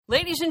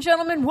Ladies and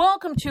gentlemen,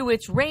 welcome to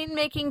It's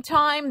Rainmaking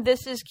Time.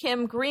 This is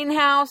Kim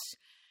Greenhouse.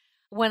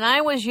 When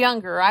I was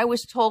younger, I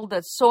was told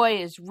that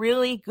soy is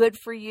really good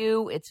for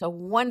you. It's a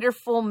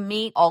wonderful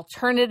meat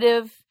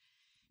alternative,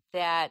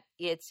 that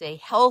it's a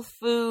health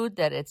food,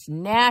 that it's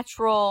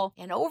natural.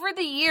 And over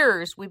the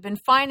years, we've been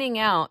finding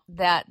out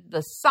that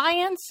the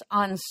science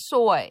on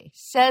soy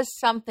says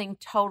something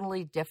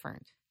totally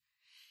different.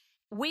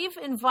 We've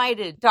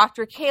invited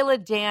Dr.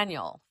 Kaayla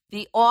Daniel,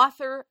 the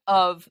author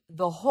of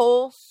The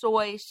Whole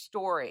Soy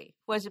Story,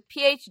 who has a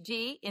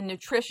PhD in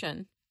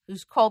nutrition,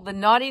 who's called the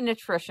Naughty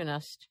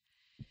Nutritionist.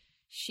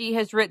 She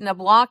has written a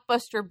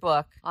blockbuster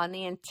book on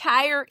the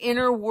entire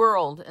inner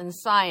world and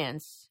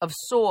science of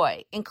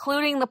soy,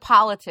 including the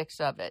politics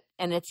of it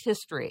and its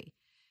history.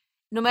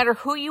 No matter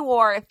who you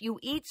are, if you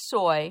eat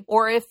soy,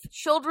 or if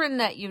children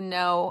that you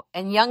know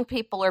and young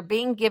people are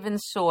being given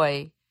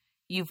soy,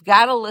 you've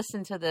got to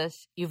listen to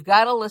this, you've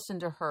got to listen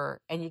to her,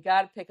 and you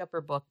got to pick up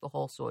her book, The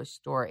Whole Soy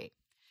Story.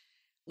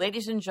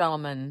 Ladies and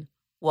gentlemen,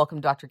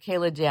 welcome Dr.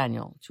 Kaayla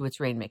Daniel to It's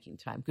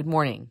Rainmaking Time. Good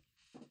morning.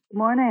 Good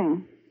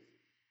morning.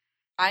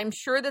 I'm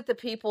sure that the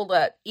people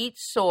that eat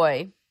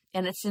soy,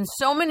 and it's in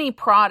so many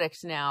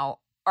products now,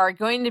 are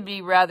going to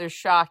be rather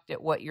shocked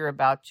at what you're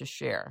about to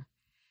share.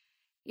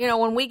 You know,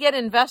 when we get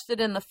invested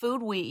in the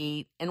food we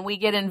eat, and we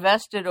get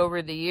invested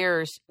over the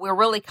years, we're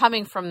really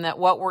coming from that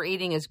what we're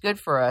eating is good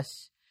for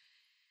us.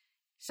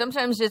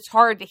 Sometimes it's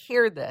hard to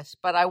hear this,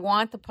 but I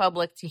want the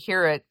public to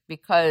hear it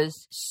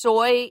because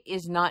soy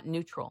is not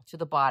neutral to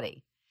the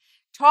body.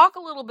 Talk a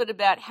little bit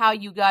about how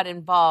you got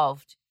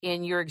involved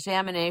in your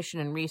examination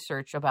and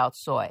research about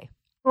soy.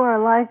 Sure.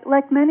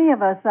 Like many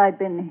of us, I've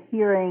been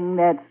hearing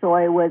that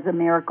soy was a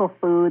miracle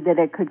food, that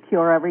it could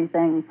cure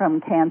everything from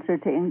cancer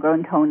to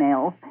ingrown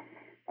toenails.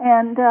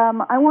 And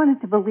I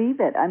wanted to believe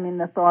it. I mean,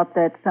 the thought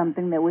that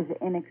something that was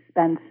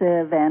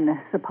inexpensive and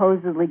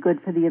supposedly good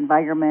for the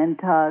environment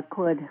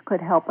could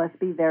help us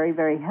be very,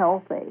 very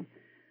healthy.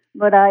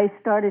 But I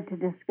started to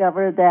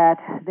discover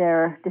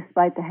that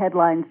despite the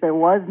headlines, there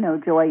was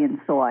no joy in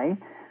soy.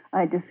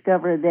 I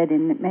discovered that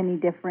in many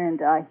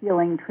different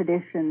healing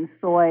traditions,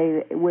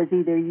 soy was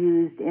either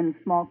used in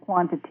small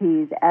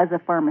quantities as a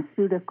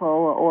pharmaceutical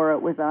or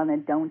it was on a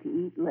don't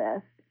eat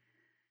list.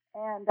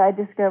 And I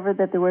discovered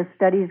that there were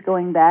studies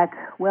going back,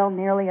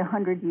 nearly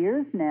 100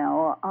 years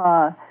now,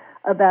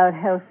 about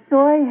how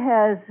soy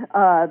has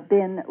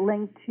been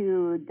linked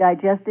to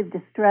digestive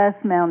distress,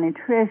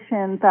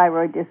 malnutrition,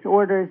 thyroid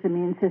disorders,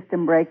 immune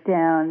system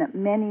breakdown,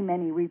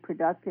 many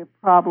reproductive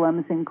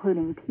problems,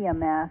 including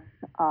PMS,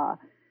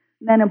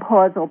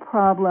 menopausal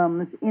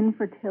problems,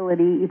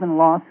 infertility, even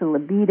loss of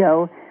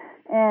libido.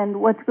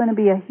 And what's going to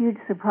be a huge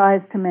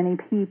surprise to many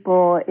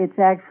people, it's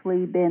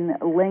actually been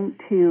linked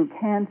to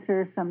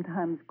cancer,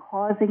 sometimes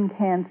causing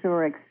cancer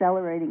or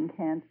accelerating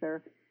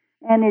cancer,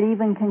 and it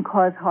even can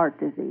cause heart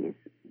disease.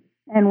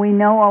 And we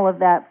know all of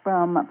that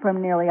from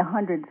nearly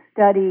 100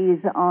 studies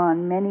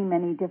on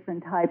many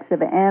different types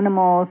of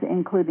animals,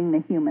 including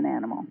the human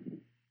animal.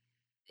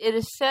 It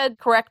is said,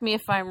 correct me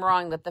if I'm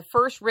wrong, that the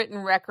first written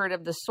record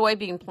of the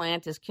soybean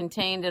plant is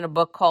contained in a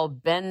book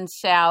called Ben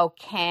Cao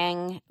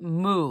Kang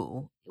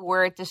Mu,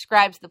 where it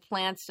describes the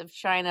plants of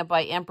China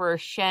by Emperor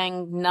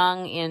Shang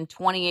Nung in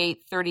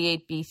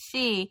 2838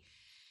 BC,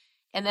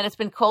 and that it's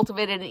been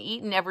cultivated and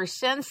eaten ever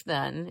since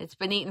then. It's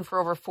been eaten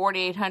for over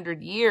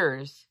 4,800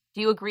 years.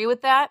 Do you agree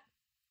with that?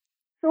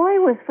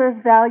 Soy was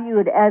first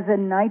valued as a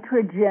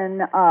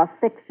nitrogen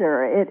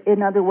fixer.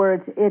 In other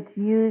words, it's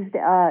used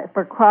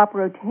for crop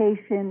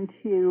rotation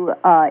to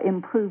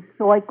improve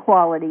soy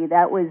quality.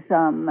 That was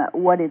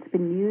what it's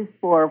been used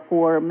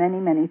for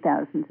many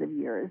thousands of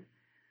years.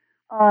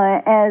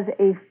 As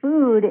a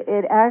food,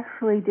 it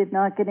actually did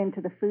not get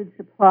into the food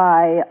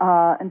supply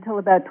until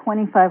about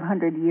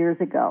 2,500 years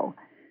ago.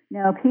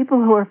 Now, people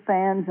who are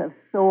fans of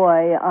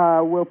soy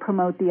will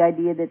promote the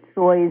idea that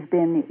soy has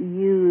been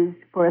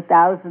used for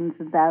thousands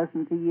and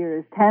thousands of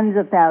years, tens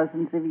of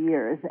thousands of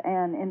years.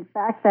 And in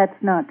fact, that's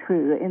not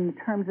true. In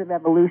terms of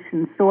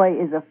evolution, soy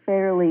is a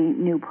fairly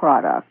new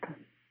product.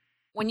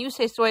 When you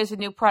say soy is a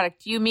new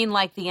product, do you mean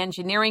like the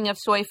engineering of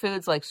soy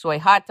foods, like soy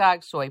hot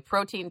dogs, soy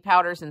protein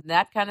powders, and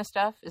that kind of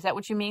stuff? Is that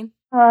what you mean?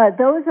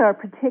 Those are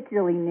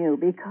particularly new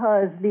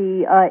because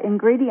the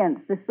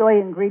ingredients, the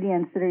soy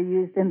ingredients that are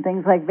used in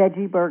things like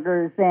veggie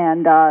burgers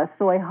and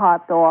soy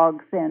hot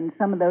dogs and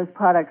some of those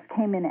products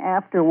came in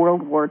after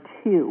World War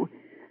II.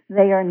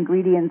 They are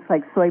ingredients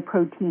like soy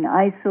protein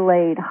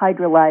isolate,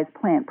 hydrolyzed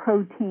plant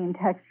protein,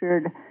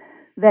 textured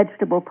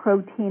vegetable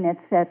protein,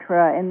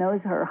 etc., and those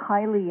are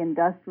highly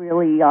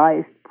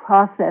industrialized,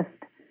 processed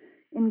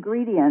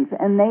ingredients,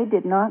 and they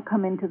did not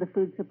come into the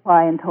food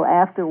supply until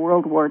after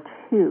World War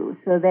II,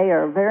 so they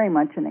are very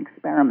much an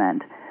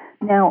experiment.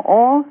 Now,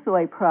 all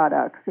soy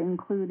products,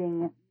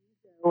 including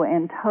miso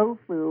and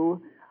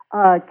tofu,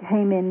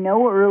 came in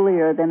no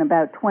earlier than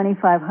about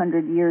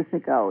 2,500 years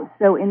ago.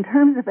 So in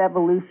terms of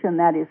evolution,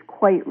 that is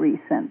quite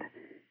recent.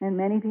 And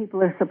many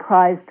people are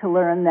surprised to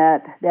learn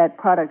that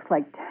products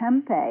like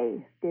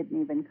tempeh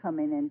didn't even come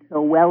in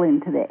until well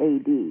into the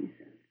 80s.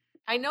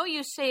 I know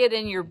you say it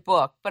in your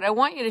book, but I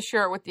want you to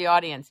share it with the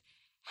audience.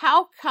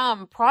 How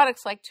come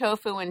products like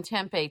tofu and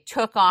tempeh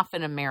took off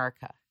in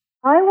America?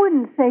 I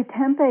wouldn't say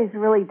tempeh's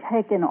really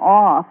taken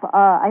off.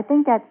 I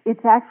think that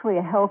it's actually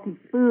a healthy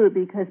food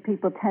because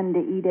people tend to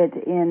eat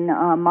it in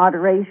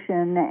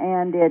moderation,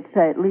 and it's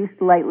at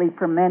least lightly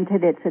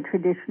fermented. It's a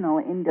traditional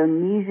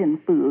Indonesian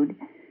food.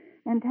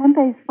 And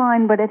tempeh's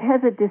fine, but it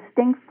has a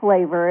distinct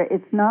flavor.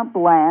 It's not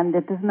bland.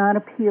 It does not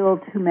appeal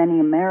to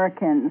many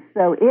Americans,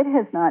 so it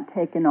has not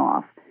taken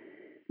off.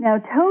 Now,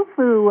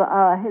 tofu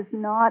has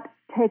not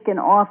taken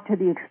off to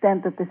the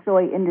extent that the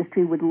soy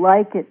industry would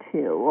like it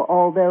to,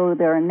 although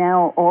there are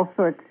now all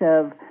sorts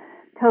of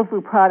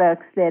tofu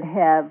products that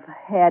have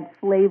had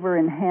flavor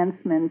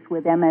enhancements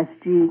with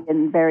MSG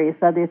and various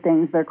other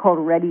things. They're called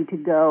ready to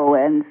go,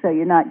 and so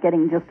you're not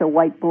getting just a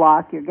white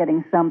block. You're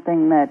getting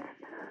something that's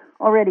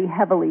already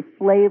heavily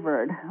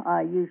flavored,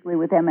 usually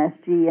with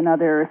MSG and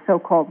other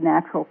so-called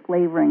natural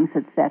flavorings,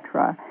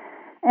 etc.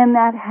 And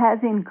that has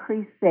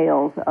increased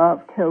sales of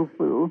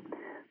tofu.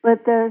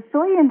 But the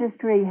soy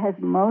industry has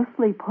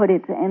mostly put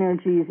its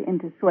energies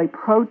into soy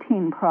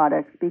protein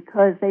products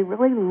because they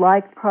really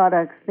like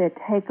products that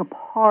take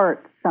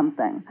apart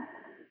something.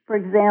 For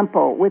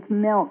example, with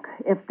milk,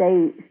 if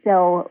they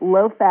sell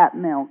low-fat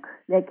milk,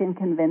 they can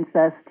convince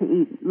us to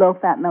eat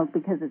low-fat milk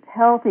because it's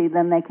healthy.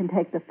 Then they can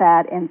take the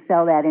fat and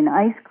sell that in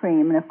ice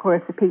cream. And, of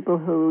course, the people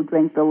who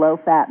drink the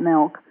low-fat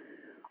milk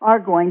are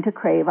going to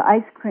crave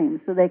ice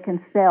cream. So they can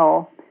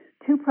sell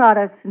two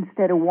products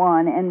instead of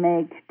one and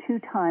make 2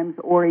 times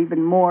or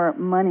even more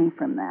money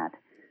from that.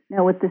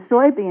 Now, with the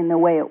soybean, the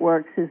way it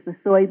works is the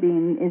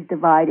soybean is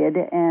divided,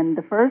 and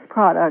the first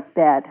product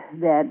that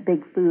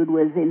Big Food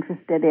was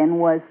interested in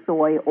was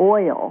soy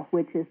oil,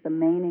 which is the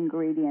main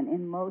ingredient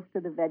in most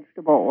of the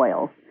vegetable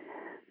oils.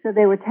 So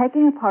they were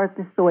taking apart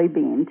the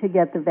soybean to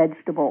get the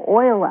vegetable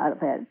oil out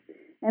of it,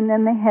 and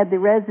then they had the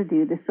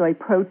residue, the soy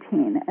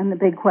protein, and the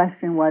big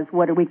question was,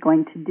 what are we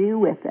going to do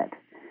with it?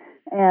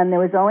 And there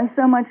was only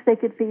so much they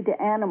could feed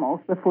to animals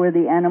before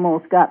the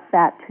animals got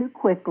fat too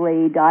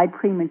quickly, died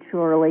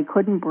prematurely,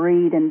 couldn't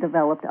breed, and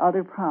developed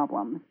other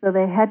problems. So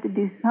they had to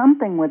do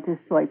something with this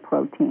soy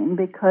protein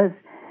because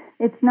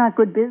it's not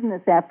good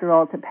business, after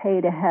all, to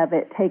pay to have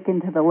it taken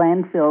to the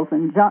landfills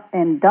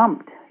and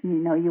dumped. You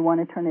know, you want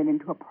to turn it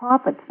into a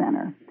profit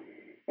center.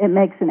 It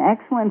makes an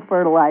excellent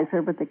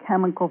fertilizer, but the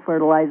chemical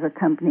fertilizer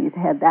companies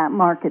had that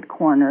market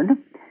cornered.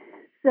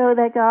 So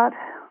they got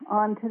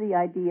onto the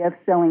idea of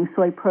selling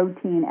soy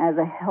protein as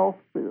a health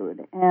food.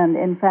 And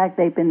in fact,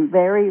 they've been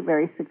very,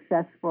 very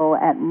successful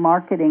at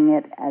marketing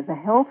it as a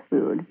health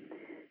food.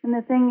 And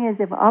the thing is,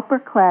 if upper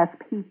class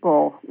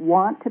people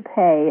want to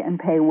pay and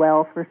pay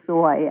well for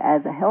soy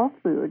as a health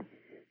food,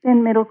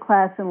 then middle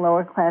class and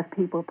lower class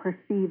people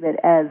perceive it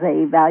as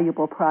a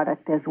valuable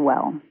product as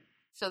well.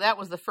 So that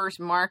was the first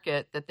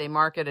market that they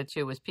marketed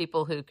to, was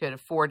people who could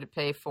afford to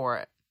pay for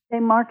it. They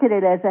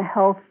marketed it as a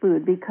health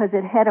food because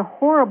it had a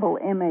horrible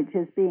image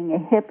as being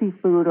a hippie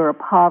food or a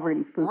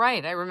poverty food.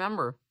 Right, I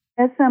remember.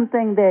 That's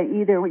something that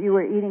either you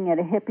were eating at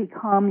a hippie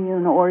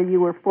commune or you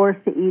were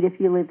forced to eat if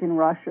you lived in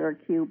Russia or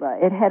Cuba.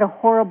 It had a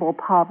horrible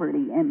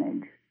poverty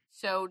image.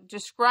 So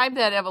describe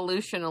that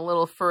evolution a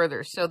little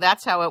further. So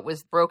that's how it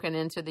was broken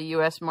into the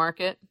U.S.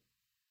 market?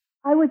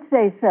 I would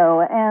say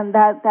so, and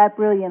that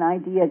brilliant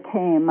idea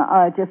came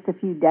just a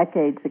few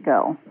decades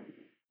ago.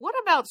 What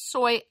about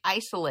soy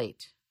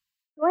isolate?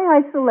 Soy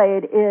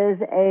isolate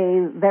is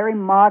a very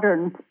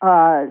modern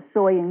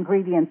soy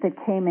ingredient that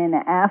came in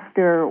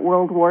after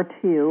World War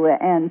II,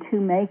 and to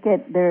make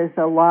it, there's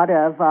a lot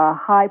of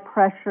high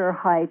pressure,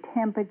 high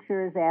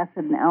temperatures,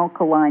 acid and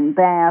alkaline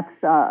baths,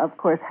 of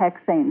course,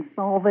 hexane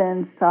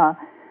solvents,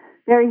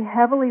 very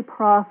heavily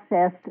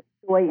processed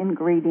soy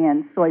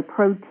ingredients, soy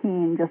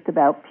protein, just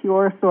about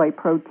pure soy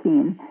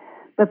protein.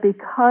 But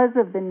because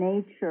of the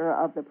nature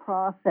of the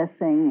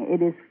processing,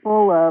 it is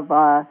full of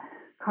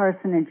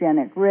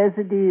carcinogenic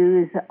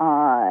residues,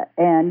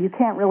 and you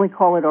can't really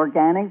call it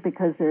organic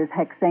because there's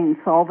hexane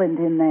solvent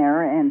in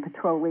there and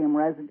petroleum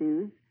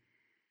residues.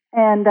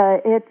 And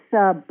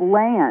it's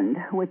bland,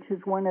 which is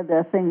one of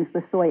the things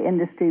the soy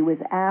industry was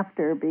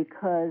after,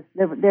 because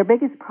their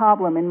biggest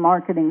problem in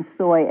marketing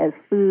soy as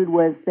food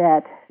was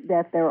that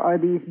there are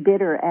these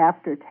bitter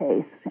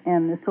aftertastes,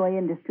 and the soy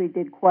industry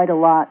did quite a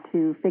lot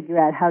to figure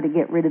out how to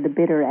get rid of the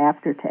bitter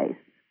aftertastes.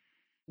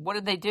 What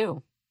did they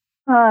do?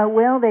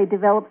 Well, they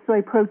developed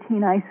soy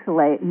protein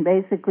isolate, and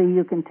basically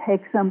you can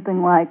take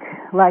something like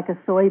a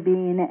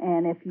soybean,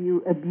 and if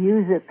you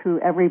abuse it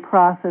through every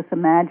process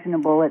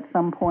imaginable, at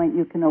some point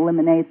you can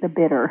eliminate the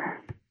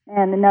bitter.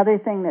 And another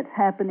thing that's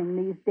happening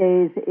these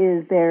days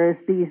is there's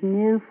these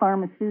new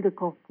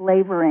pharmaceutical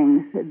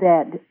flavorings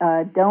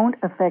that don't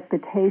affect the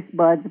taste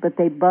buds, but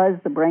they buzz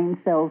the brain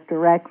cells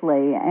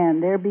directly,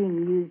 and they're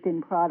being used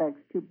in products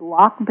to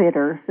block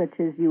bitter, such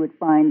as you would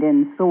find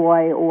in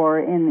soy or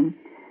in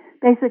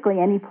basically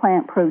any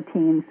plant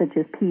protein, such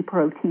as pea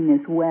protein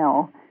as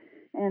well.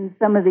 And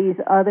some of these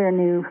other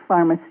new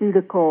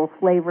pharmaceutical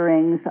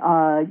flavorings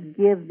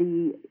give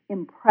the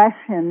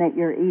impression that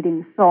you're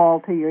eating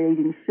salt or you're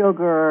eating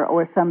sugar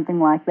or something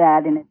like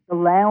that, and it's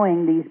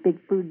allowing these big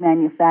food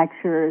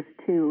manufacturers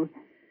to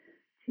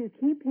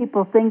keep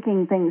people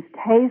thinking things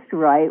taste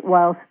right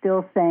while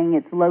still saying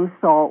it's low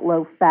salt,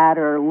 low fat,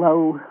 or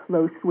low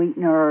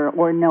sweetener,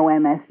 or no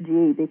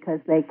MSG, because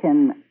they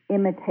can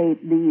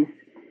imitate these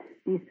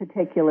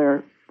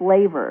particular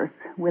flavors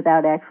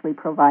without actually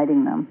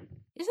providing them.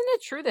 Isn't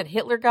it true that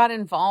Hitler got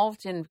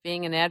involved in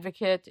being an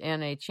advocate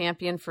and a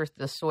champion for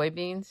the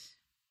soybeans?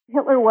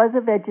 Hitler was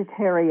a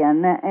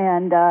vegetarian,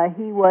 and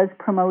he was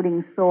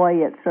promoting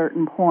soy at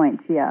certain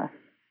points, yes.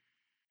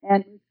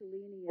 And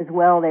Mussolini as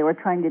well. They were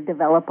trying to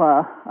develop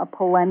a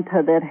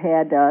polenta that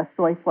had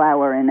soy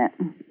flour in it.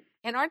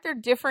 And aren't there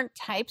different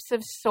types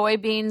of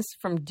soybeans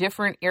from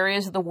different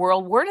areas of the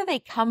world? Where do they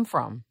come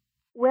from?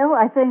 Well,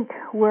 I think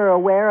we're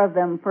aware of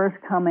them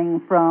first coming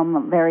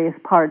from various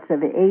parts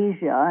of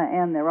Asia,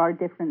 and there are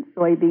different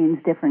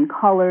soybeans, different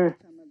colors.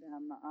 Some of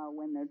them,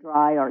 when they're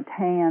dry, are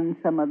tan.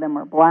 Some of them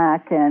are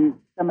black, and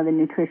some of the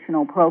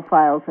nutritional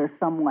profiles are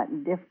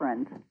somewhat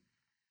different.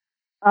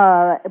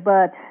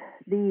 But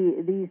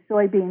these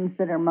soybeans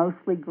that are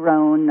mostly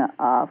grown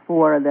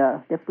for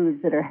the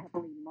foods that are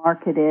heavily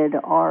marketed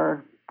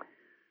are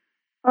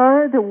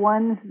the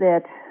ones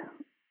that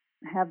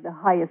have the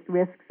highest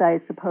risks,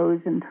 I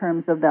suppose, in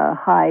terms of the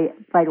high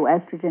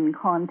phytoestrogen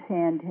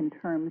content, in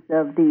terms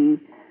of the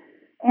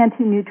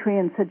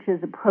anti-nutrients such as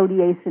the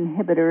protease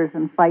inhibitors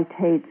and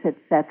phytates,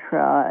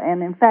 etc.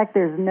 And in fact,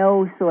 there's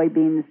no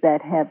soybeans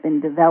that have been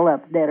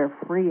developed that are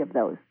free of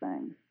those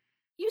things.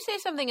 You say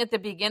something at the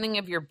beginning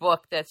of your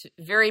book that's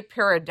very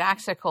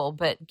paradoxical,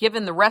 but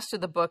given the rest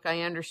of the book,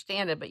 I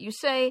understand it. But you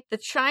say the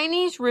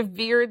Chinese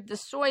revered the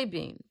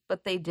soybean,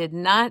 but they did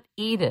not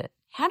eat it.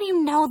 How do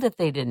you know that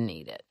they didn't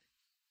eat it?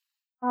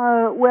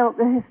 Well,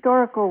 the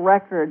historical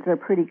records are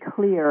pretty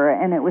clear,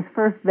 and it was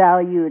first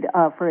valued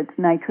for its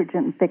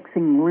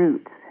nitrogen-fixing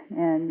roots.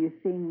 And you're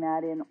seeing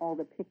that in all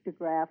the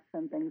pictographs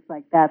and things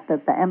like that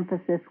the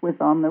emphasis was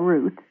on the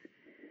roots.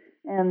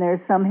 And there's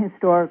some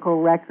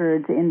historical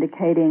records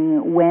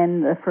indicating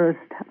when the first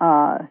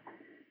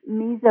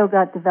miso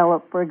got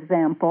developed, for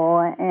example,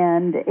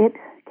 and it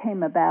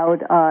came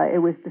about,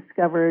 it was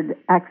discovered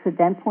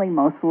accidentally,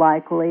 most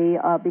likely,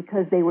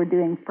 because they were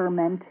doing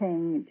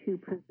fermenting to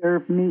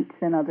preserve meats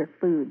and other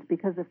foods,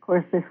 because, of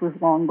course, this was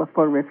long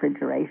before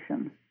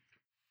refrigeration.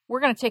 We're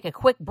going to take a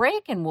quick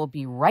break, and we'll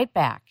be right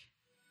back.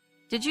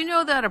 Did you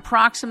know that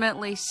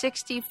approximately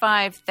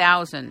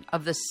 65,000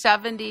 of the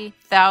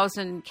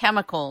 70,000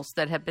 chemicals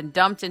that have been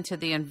dumped into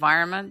the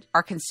environment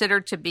are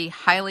considered to be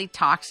highly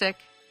toxic?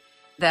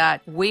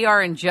 That we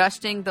are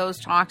ingesting those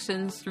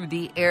toxins through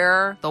the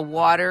air, the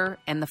water,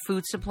 and the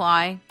food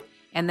supply?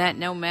 And that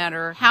no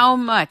matter how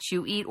much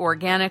you eat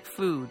organic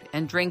food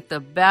and drink the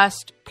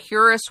best,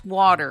 purest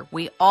water,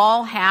 we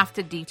all have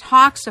to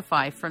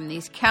detoxify from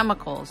these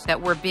chemicals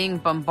that we're being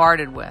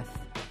bombarded with.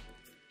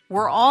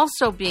 We're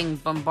also being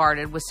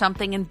bombarded with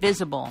something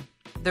invisible,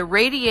 the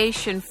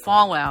radiation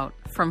fallout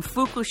from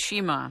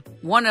Fukushima,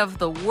 one of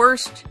the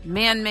worst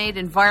man-made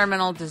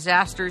environmental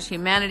disasters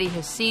humanity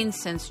has seen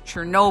since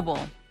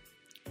Chernobyl.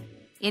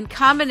 In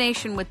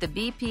combination with the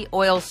BP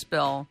oil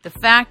spill, the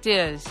fact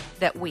is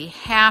that we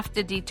have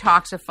to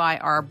detoxify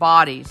our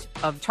bodies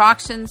of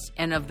toxins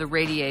and of the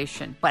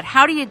radiation. But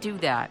how do you do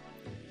that?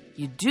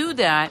 You do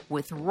that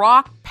with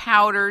rock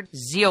powdered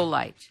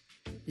zeolite.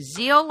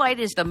 Zeolite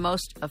is the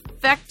most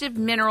effective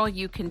mineral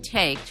you can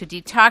take to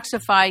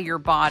detoxify your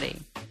body.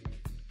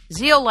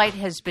 Zeolite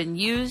has been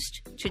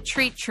used to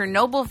treat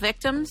Chernobyl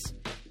victims,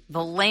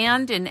 the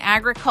land and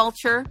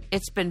agriculture.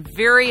 It's been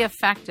very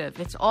effective.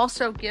 It's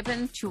also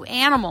given to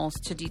animals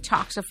to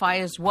detoxify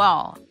as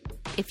well.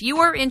 If you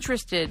are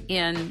interested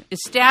in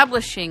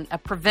establishing a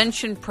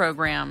prevention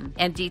program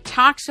and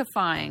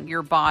detoxifying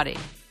your body,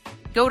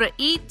 go to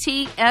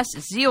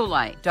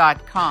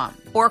etszeolite.com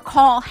or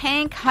call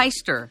Hank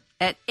Heister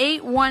at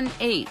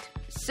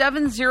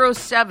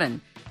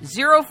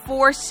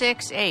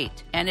 818-707-0468.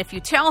 And if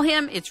you tell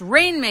him it's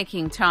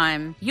rainmaking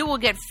time, you will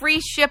get free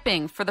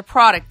shipping for the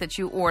product that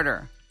you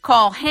order.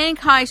 Call Hank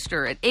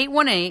Heister at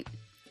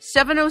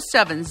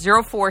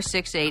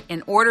 818-707-0468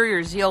 and order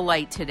your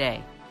zeolite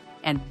today.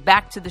 And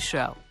back to the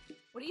show.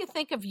 What do you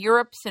think of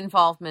Europe's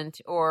involvement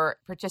or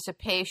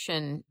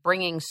participation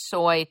bringing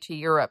soy to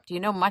Europe? Do you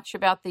know much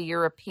about the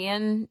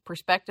European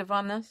perspective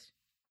on this?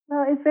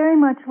 Well, it's very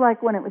much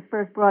like when it was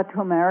first brought to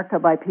America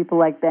by people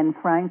like Ben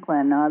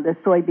Franklin. The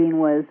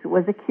soybean was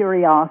a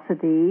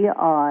curiosity.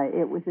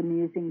 It was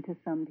amusing to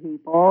some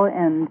people,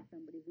 and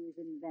somebody who was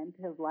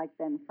inventive like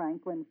Ben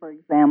Franklin, for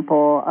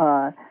example,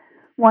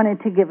 wanted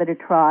to give it a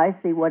try,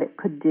 see what it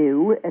could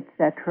do,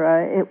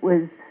 etc. It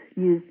was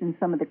used in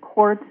some of the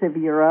courts of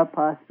Europe.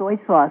 Soy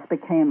sauce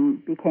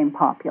became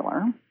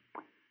popular.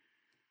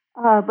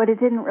 But it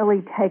didn't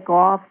really take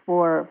off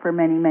for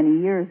many,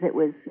 many years. It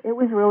was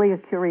really a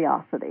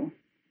curiosity.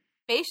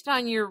 Based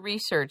on your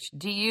research,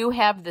 do you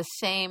have the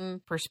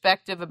same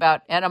perspective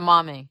about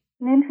edamame?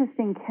 An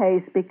interesting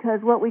case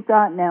because what we've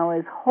got now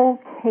is whole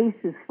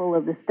cases full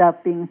of the stuff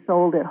being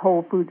sold at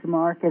Whole Foods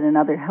Market and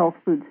other health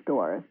food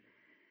stores.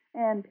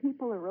 And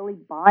people are really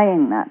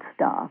buying that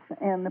stuff.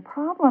 And the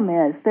problem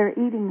is they're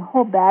eating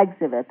whole bags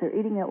of it. They're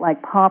eating it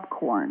like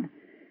popcorn.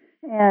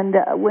 And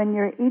when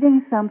you're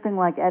eating something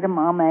like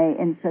edamame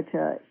in such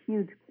a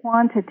huge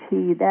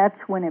quantity, that's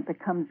when it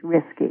becomes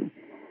risky.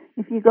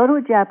 If you go to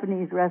a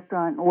Japanese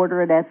restaurant and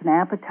order it as an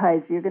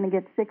appetizer, you're going to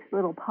get 6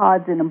 little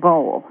pods in a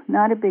bowl.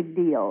 Not a big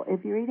deal.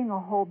 If you're eating a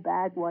whole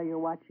bag while you're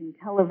watching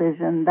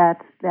television,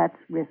 that's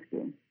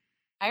risky.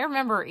 I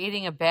remember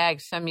eating a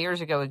bag some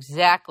years ago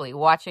exactly,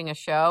 watching a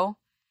show.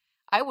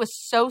 I was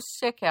so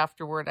sick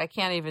afterward, I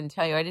can't even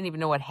tell you. I didn't even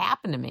know what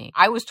happened to me.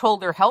 I was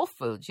told they're health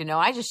foods,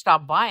 I just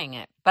stopped buying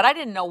it, but I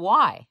didn't know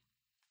why.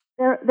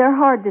 They're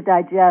hard to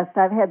digest.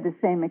 I've had the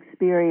same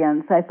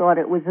experience. I thought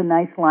it was a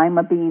nice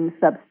lima bean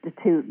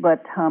substitute,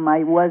 but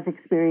I was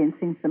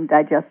experiencing some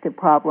digestive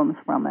problems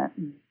from it.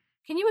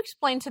 Can you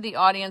explain to the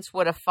audience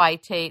what a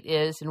phytate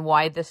is and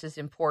why this is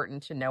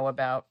important to know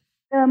about?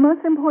 The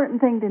most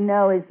important thing to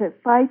know is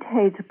that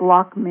phytates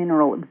block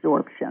mineral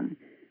absorption.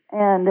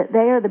 And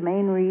they are the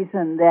main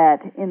reason that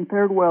in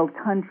third world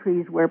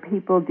countries where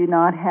people do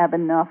not have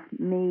enough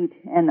meat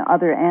and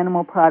other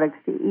animal products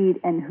to eat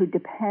and who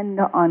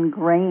depend on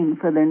grain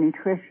for their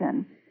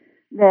nutrition,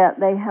 that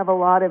they have a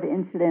lot of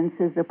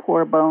incidences of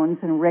poor bones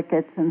and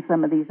rickets and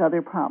some of these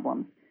other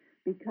problems.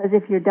 Because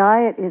if your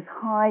diet is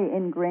high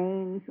in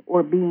grains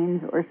or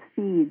beans or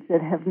seeds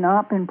that have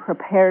not been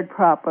prepared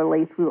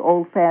properly through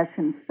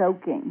old-fashioned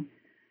soaking,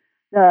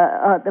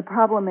 the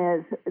problem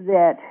is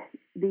that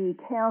the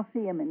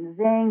calcium and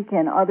zinc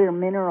and other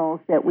minerals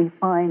that we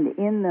find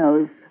in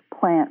those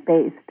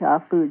plant-based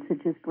foods,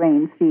 such as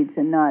grains, seeds,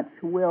 and nuts,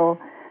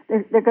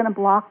 they're going to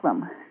block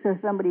them. So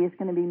somebody is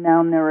going to be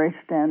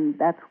malnourished, and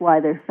that's why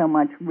there's so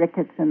much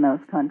rickets in those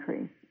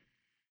countries.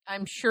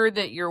 I'm sure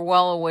that you're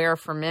well aware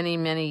for many,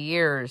 many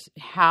years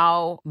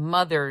how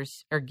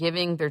mothers are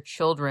giving their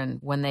children,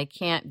 when they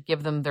can't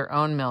give them their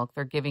own milk,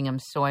 they're giving them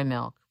soy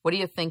milk. What do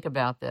you think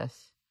about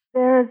this?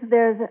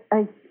 There's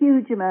a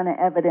huge amount of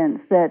evidence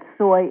that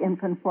soy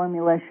infant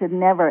formula should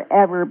never,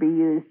 ever be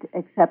used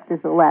except as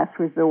a last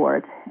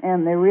resort.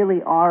 And there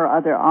really are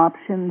other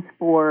options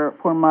for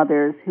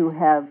mothers who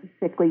have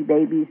sickly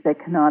babies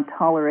that cannot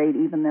tolerate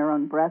even their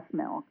own breast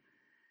milk.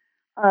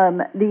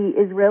 The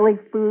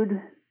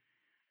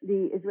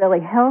Israeli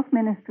Health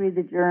Ministry,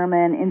 the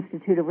German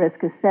Institute of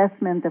Risk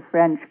Assessment, the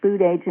French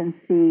Food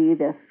Agency,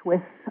 the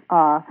Swiss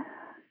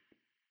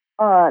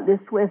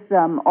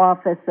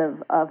Office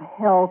of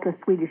Health, the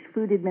Swedish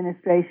Food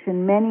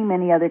Administration,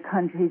 many other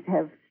countries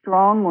have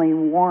strongly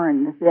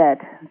warned that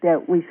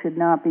we should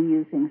not be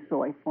using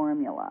soy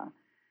formula.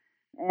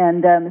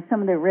 And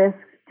some of the risks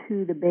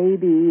to the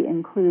baby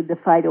include the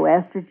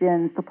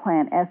phytoestrogens, the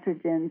plant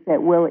estrogens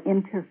that will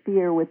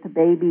interfere with the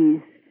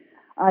baby's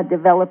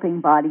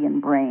developing body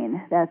and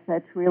brain.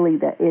 That's really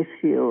the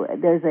issue.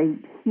 There's a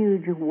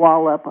huge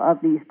wallop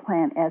of these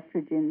plant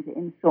estrogens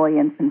in soy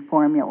infant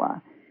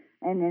formula.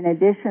 And in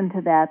addition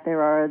to that,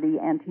 there are the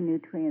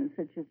anti-nutrients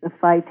such as the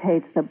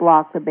phytates that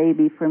block the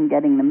baby from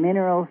getting the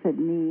minerals it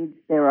needs.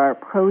 There are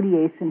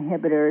protease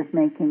inhibitors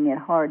making it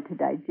hard to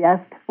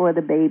digest for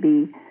the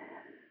baby.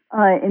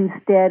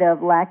 Instead of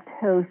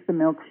lactose, the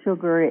milk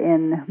sugar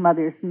in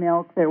mother's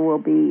milk, there will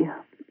be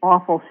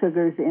awful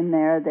sugars in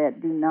there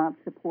that do not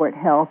support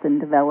health and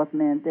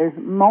development. There's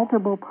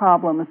multiple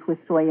problems with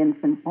soy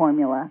infant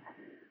formula.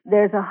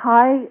 There's a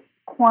high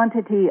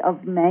quantity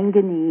of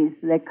manganese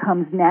that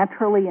comes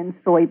naturally in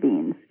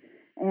soybeans.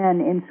 And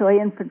in soy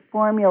infant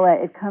formula,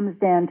 it comes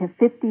down to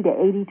 50 to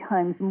 80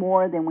 times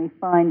more than we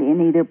find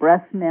in either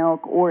breast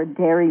milk or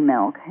dairy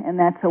milk. And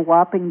that's a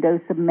whopping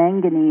dose of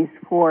manganese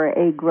for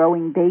a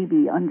growing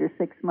baby under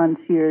 6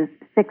 months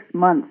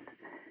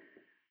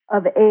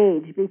of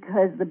age,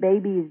 because the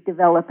baby's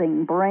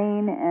developing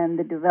brain and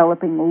the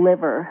developing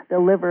liver. The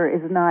liver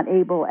is not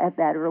able at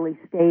that early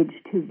stage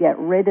to get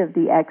rid of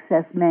the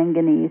excess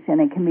manganese, and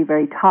it can be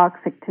very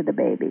toxic to the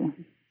baby.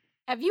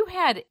 Have you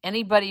had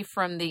anybody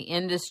from the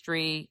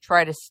industry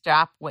try to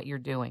stop what you're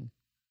doing?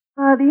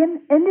 The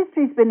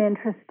industry's been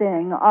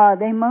interesting.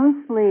 They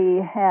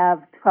mostly have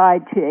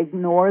tried to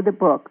ignore the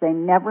book. They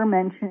never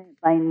mention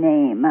it by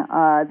name.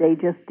 They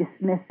just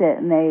dismiss it,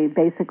 and they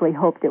basically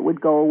hoped it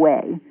would go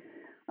away.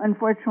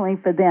 Unfortunately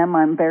for them,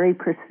 I'm very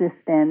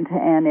persistent,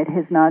 and it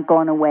has not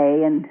gone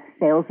away, and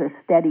sales are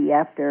steady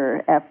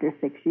after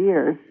 6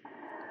 years.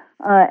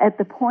 At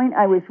the point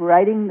I was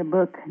writing the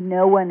book,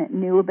 no one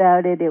knew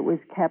about it. It was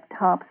kept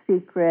top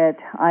secret.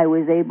 I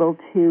was able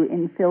to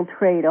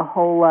infiltrate a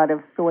whole lot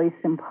of soy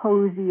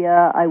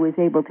symposia. I was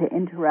able to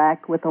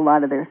interact with a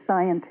lot of their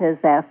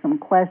scientists, ask them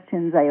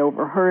questions. I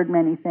overheard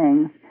many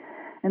things.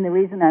 And the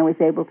reason I was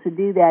able to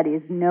do that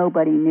is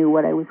nobody knew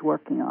what I was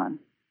working on.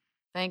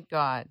 Thank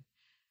God.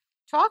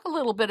 Talk a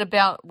little bit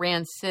about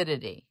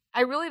rancidity.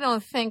 I really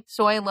don't think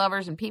soy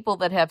lovers and people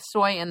that have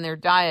soy in their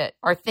diet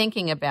are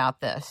thinking about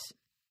this.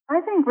 I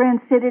think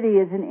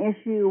rancidity is an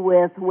issue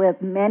with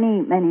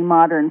many, many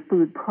modern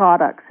food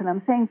products. And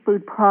I'm saying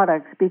food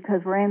products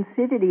because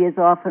rancidity is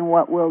often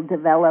what will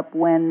develop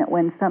when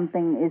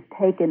something is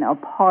taken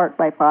apart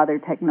by father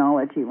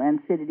technology.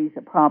 Rancidity is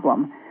a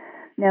problem.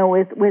 Now,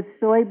 with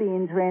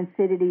soybeans,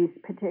 rancidity is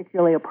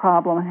particularly a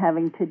problem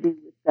having to do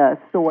with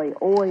soy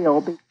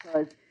oil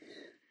because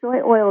soy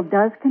oil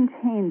does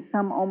contain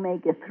some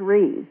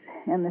omega-3s,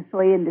 and the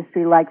soy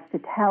industry likes to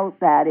tout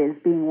that as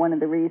being one of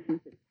the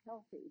reasons it's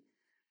healthy.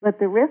 But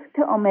the risk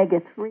to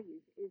omega-3s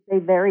is they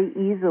very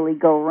easily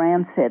go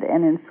rancid,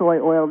 and in soy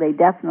oil they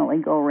definitely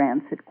go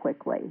rancid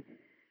quickly.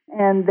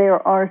 And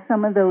there are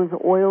some of those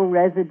oil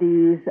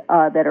residues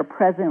that are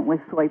present with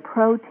soy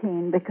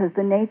protein because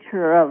the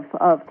nature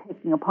of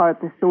taking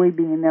apart the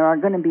soybean, there are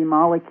going to be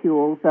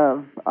molecules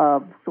of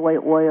soy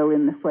oil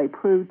in the soy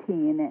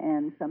protein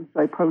and some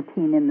soy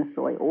protein in the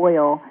soy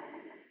oil.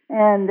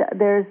 And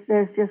there's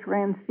just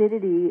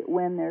rancidity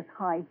when there's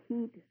high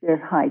heat, there's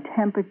high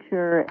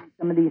temperature, and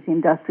some of these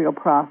industrial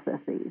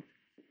processes.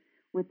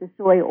 With the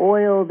soy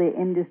oil, the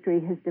industry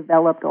has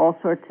developed all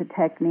sorts of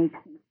techniques,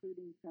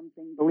 including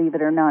something, believe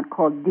it or not,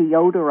 called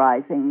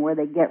deodorizing, where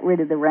they get rid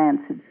of the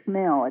rancid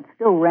smell. It's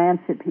still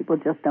rancid. People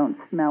just don't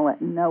smell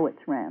it and know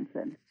it's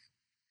rancid.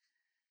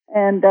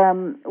 And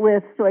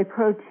with soy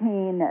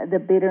protein, the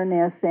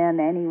bitterness and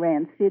any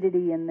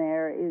rancidity in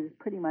there is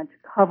pretty much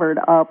covered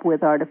up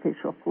with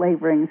artificial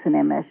flavorings and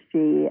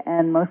MSG,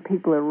 and most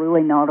people are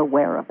really not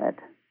aware of it.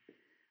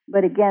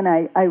 But again,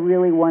 I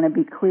really want to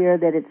be clear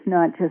that it's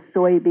not just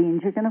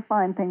soybeans. You're going to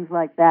find things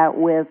like that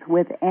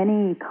with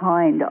any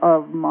kind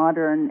of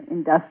modern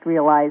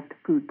industrialized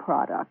food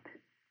product.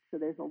 So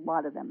there's a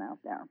lot of them out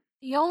there.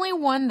 The only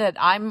one that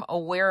I'm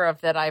aware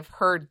of that I've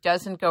heard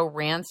doesn't go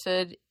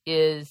rancid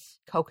is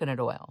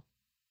coconut oil.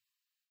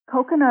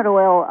 Coconut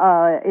oil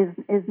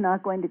is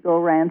not going to go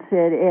rancid.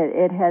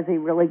 It has a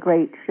really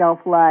great shelf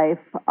life.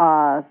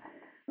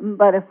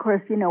 But of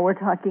course, we're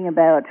talking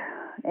about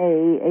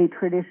a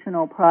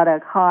traditional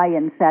product high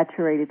in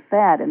saturated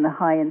fat, and the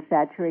high in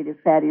saturated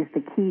fat is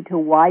the key to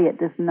why it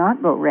does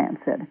not go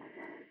rancid.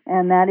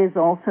 And that is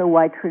also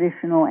why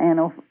traditional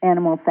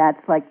animal fats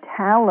like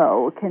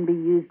tallow can be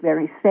used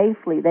very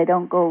safely. They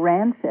don't go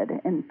rancid.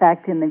 In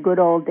fact, in the good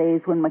old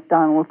days when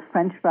McDonald's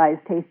French fries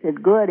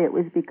tasted good, it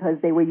was because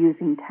they were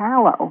using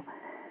tallow.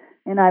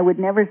 And I would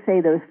never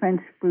say those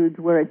French foods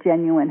were a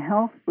genuine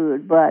health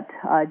food, but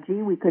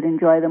we could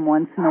enjoy them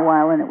once in a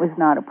while and it was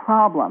not a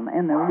problem.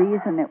 And the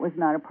reason it was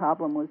not a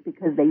problem was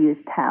because they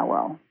used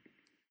tallow.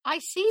 I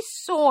see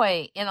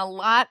soy in a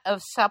lot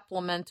of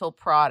supplemental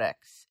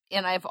products,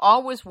 and I've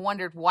always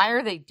wondered, why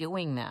are they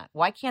doing that?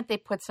 Why can't they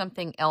put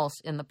something else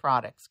in the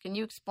products? Can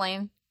you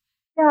explain?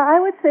 Yeah,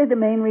 I would say the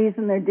main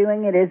reason they're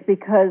doing it is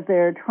because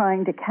they're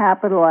trying to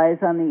capitalize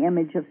on the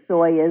image of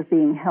soy as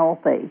being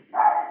healthy.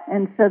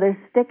 And so they're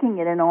sticking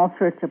it in all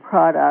sorts of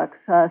products,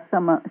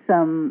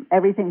 some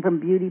everything from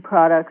beauty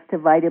products to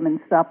vitamin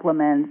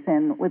supplements.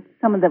 And with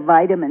some of the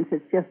vitamins,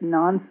 it's just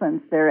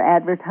nonsense. They're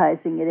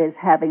advertising it as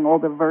having all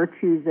the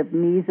virtues of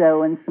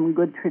miso and some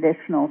good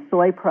traditional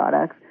soy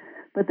products.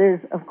 But there's,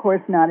 of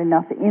course, not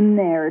enough in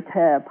there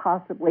to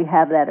possibly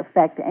have that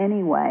effect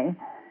anyway.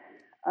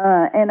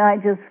 And I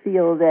just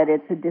feel that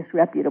it's a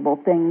disreputable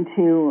thing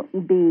to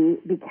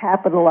be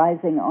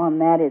capitalizing on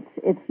that.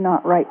 It's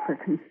not right for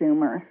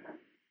consumers.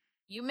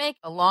 You make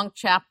a long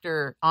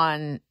chapter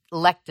on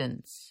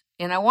lectins,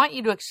 and I want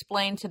you to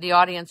explain to the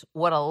audience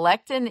what a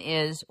lectin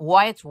is,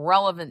 why it's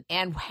relevant,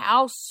 and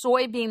how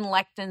soybean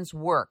lectins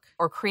work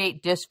or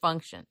create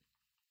dysfunction.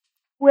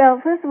 Well,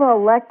 first of all,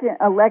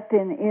 a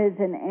lectin is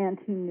an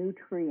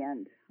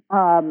anti-nutrient.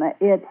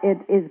 It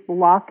is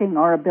blocking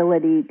our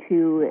ability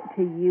to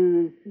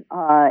use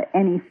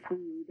any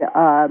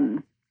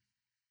food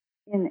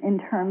in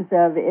terms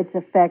of its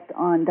effect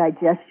on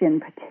digestion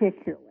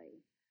particularly.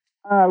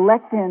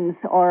 Lectins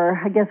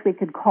are, I guess we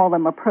could call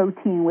them a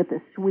protein with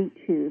a sweet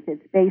tooth.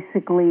 It's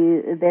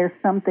basically, they're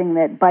something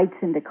that bites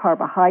into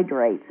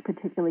carbohydrates,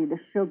 particularly the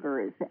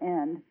sugars.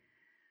 And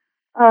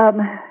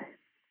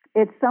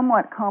it's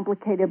somewhat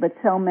complicated, but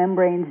cell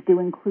membranes do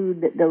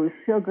include those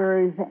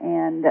sugars.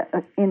 And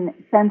in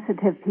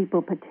sensitive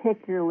people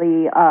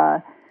particularly,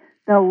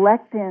 the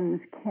lectins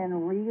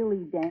can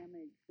really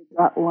damage the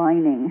gut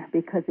lining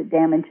because it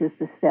damages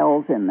the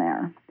cells in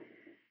there.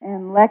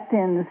 And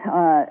lectins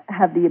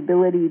have the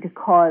ability to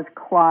cause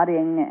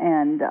clotting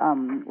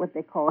and what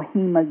they call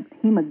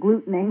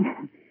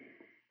hemagglutining,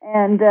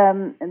 and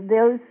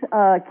those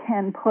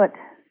can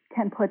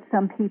put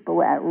some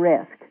people at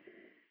risk.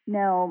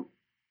 Now,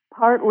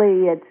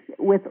 partly it's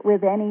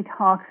with any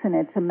toxin,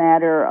 it's a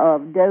matter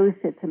of dose,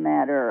 it's a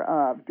matter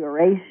of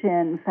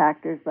duration,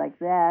 factors like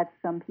that.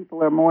 Some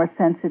people are more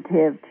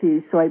sensitive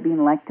to soybean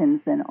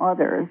lectins than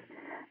others.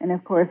 And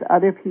of course,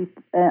 other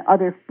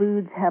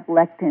foods have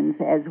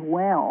lectins as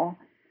well.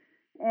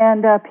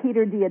 And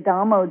Peter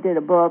D'Adamo did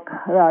a book,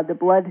 the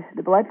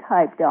blood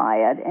type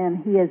diet,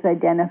 and he has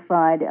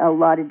identified a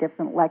lot of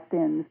different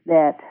lectins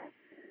that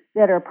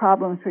that are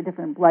problems for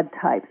different blood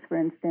types. For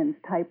instance,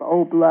 type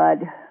O blood,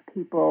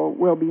 people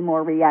will be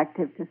more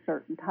reactive to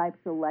certain types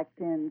of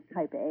lectins,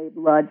 type A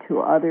blood to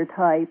other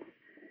types.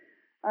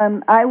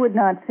 I would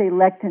not say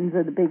lectins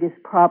are the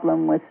biggest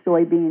problem with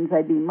soybeans.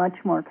 I'd be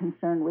much more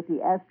concerned with the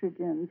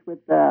estrogens,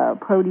 with the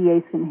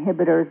protease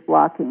inhibitors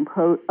blocking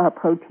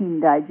protein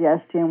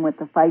digestion, with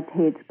the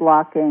phytates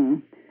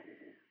blocking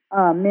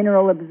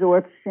mineral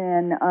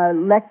absorption.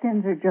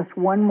 Lectins are just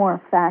one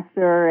more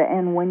factor,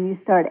 and when you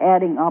start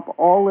adding up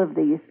all of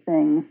these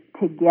things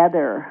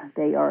together,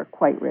 they are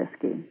quite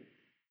risky.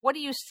 What do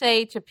you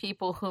say to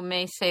people who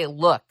may say,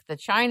 look, the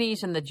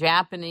Chinese and the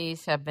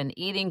Japanese have been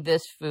eating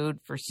this food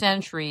for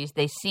centuries.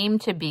 They seem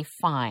to be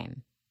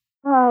fine.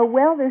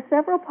 Well, there's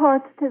several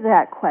parts to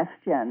that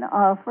question.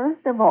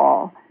 First of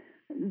all,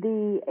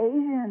 the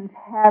Asians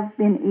have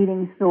been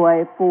eating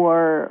soy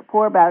for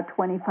about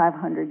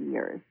 2,500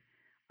 years.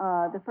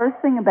 The first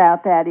thing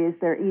about that is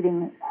they're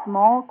eating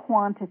small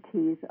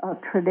quantities of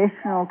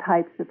traditional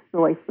types of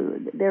soy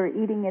food. They're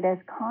eating it as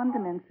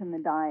condiments in the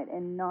diet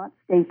and not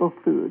staple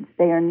foods.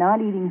 They are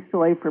not eating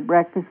soy for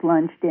breakfast,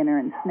 lunch, dinner,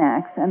 and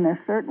snacks, and they're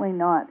certainly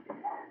not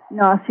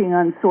noshing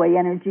on soy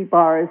energy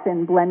bars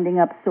and blending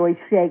up soy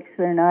shakes.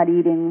 They're not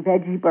eating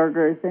veggie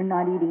burgers. They're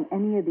not eating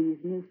any of these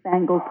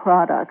newfangled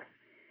products.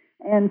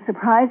 And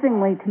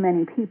surprisingly to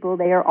many people,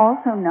 they are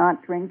also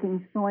not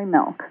drinking soy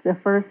milk. The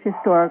first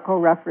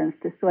historical reference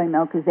to soy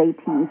milk is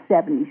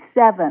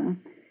 1877,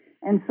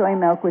 and soy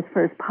milk was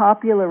first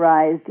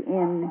popularized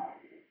in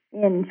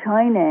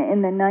China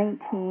in the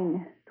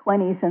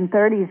 1920s and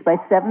 30s by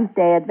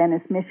Seventh-day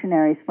Adventist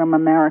missionaries from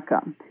America.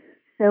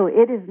 So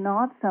it is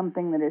not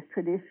something that is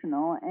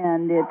traditional,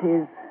 and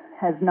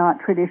has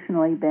not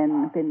traditionally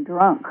been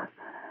drunk.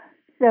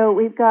 So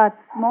we've got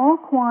small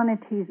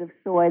quantities of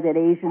soy that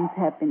Asians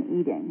have been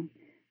eating.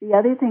 The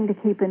other thing to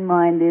keep in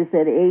mind is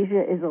that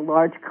Asia is a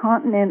large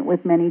continent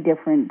with many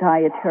different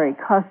dietary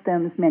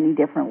customs, many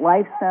different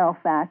lifestyle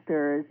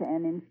factors,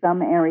 and in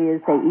some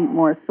areas they eat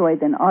more soy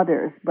than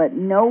others. But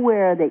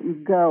nowhere that you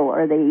go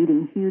are they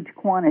eating huge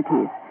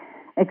quantities,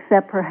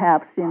 except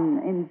perhaps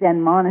in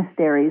Zen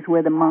monasteries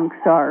where the monks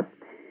are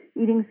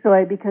eating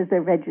soy because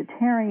they're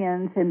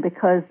vegetarians and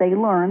because they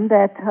learned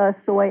that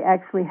soy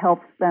actually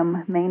helps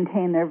them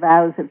maintain their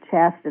vows of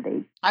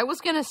chastity. I was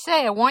going to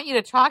say, I want you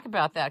to talk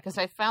about that because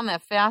I found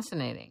that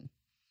fascinating.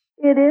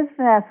 It is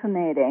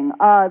fascinating.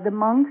 The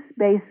monks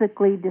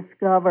basically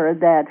discovered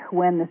that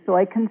when the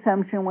soy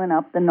consumption went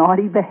up, the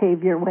naughty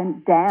behavior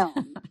went down.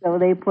 So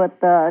they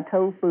put the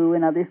tofu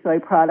and other soy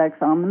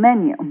products on the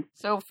menu.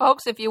 So,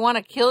 folks, if you want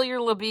to kill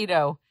your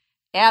libido,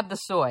 add the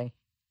soy.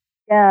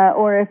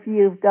 Or if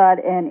you've got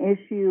an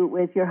issue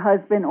with your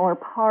husband or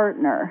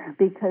partner,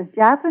 because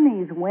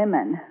Japanese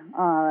women,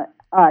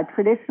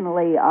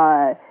 traditionally,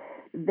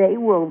 they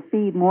will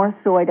feed more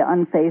soy to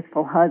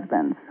unfaithful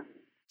husbands.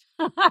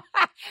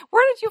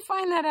 Where did you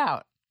find that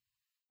out?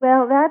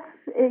 Well,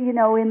 that's,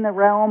 in the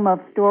realm of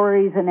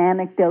stories and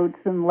anecdotes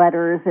and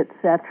letters,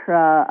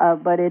 etc.,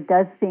 but it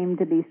does seem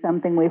to be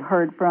something we've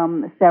heard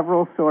from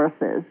several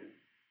sources.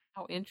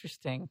 Oh,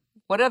 interesting.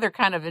 What other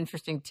kind of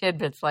interesting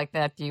tidbits like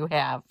that do you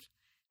have?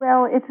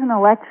 Well, it's an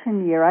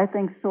election year. I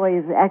think soy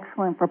is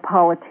excellent for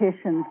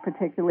politicians,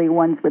 particularly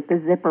ones with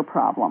the zipper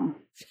problem.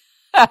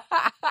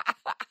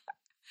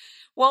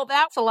 Well,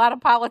 that's a lot of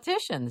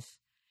politicians.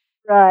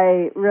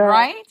 Right.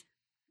 Right?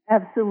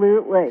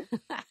 Absolutely.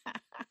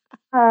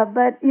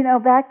 But,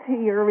 back to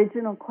your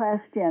original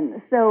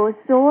question. So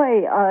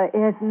soy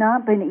has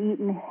not been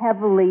eaten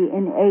heavily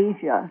in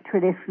Asia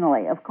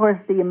traditionally. Of course,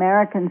 the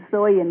American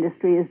soy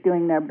industry is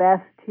doing their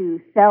best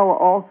to sell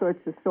all sorts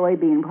of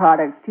soybean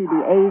products to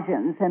the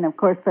Asians, and of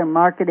course they're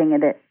marketing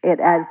it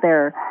as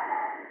their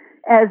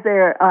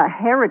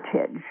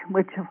heritage,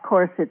 which of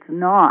course it's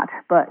not,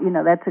 but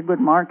that's a good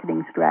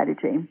marketing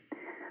strategy.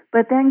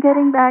 But then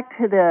getting back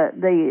to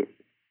the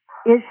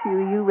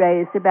issue you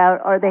raised about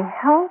are they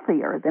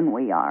healthier than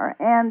we are,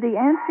 and the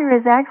answer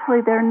is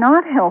actually they're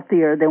not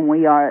healthier than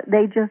we are.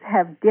 They just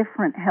have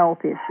different health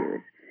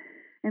issues.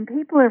 And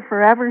people are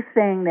forever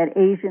saying that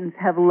Asians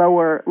have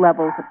lower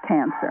levels of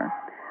cancer.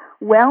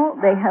 Well,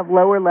 they have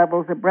lower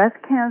levels of breast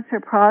cancer,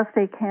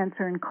 prostate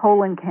cancer, and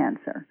colon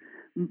cancer.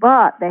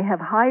 But they have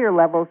higher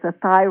levels of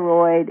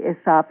thyroid,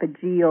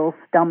 esophageal,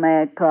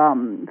 stomach,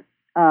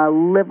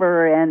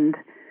 liver, and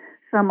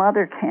some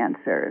other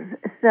cancers.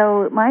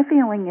 So my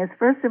feeling is,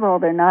 first of all,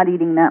 they're not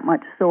eating that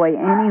much soy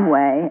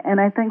anyway. And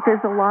I think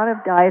there's a lot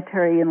of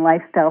dietary and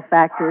lifestyle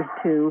factors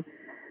to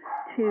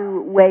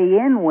weigh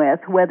in with,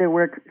 whether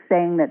we're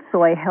saying that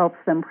soy helps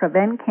them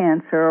prevent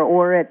cancer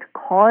or it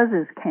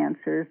causes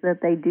cancers that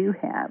they do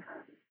have.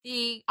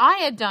 The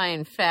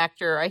iodine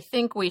factor, I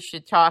think we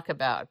should talk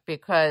about,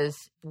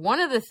 because one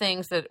of the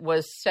things that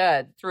was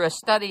said through a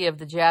study of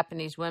the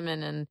Japanese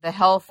women and the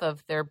health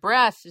of their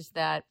breasts is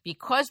that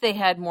because they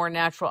had more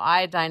natural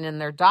iodine in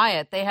their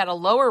diet, they had a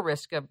lower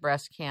risk of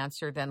breast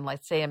cancer than,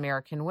 let's say,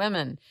 American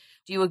women.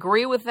 Do you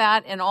agree with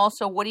that? And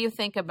also, what do you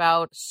think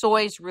about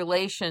soy's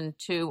relation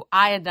to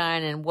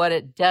iodine and what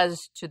it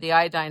does to the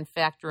iodine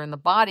factor in the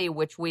body,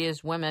 which we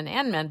as women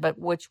and men, but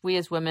which we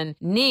as women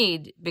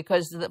need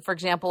because, for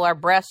example, our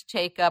breasts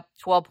take up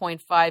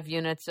 12.5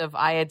 units of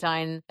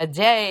iodine a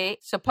day,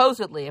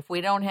 supposedly. If we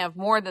don't have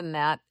more than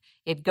that,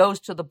 it goes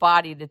to the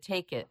body to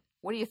take it.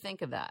 What do you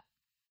think of that?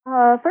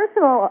 First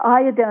of all,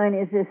 iodine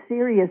is a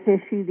serious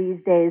issue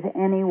these days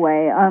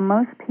anyway.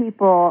 Most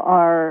people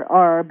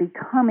are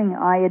becoming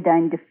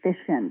iodine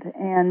deficient,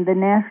 and the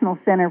National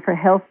Center for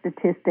Health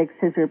Statistics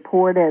has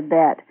reported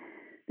that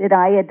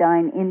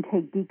iodine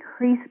intake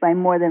decreased by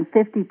more than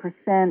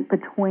 50%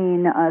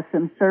 between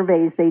some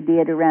surveys they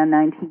did around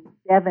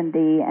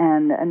 1970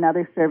 and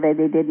another survey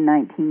they did in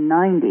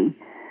 1990.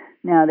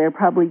 Now, they're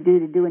probably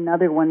due to do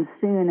another one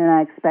soon, and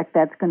I expect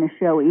that's going to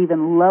show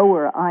even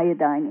lower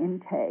iodine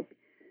intake.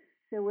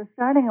 So we're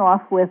starting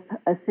off with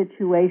a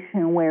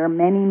situation where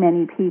many,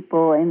 many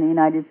people in the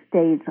United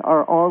States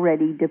are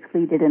already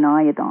depleted in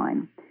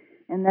iodine.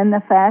 And then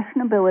the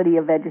fashionability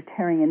of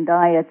vegetarian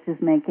diets is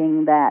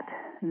making that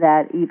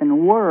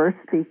even worse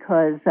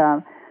because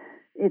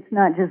it's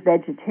not just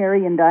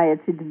vegetarian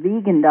diets, it's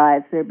vegan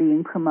diets that are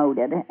being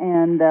promoted.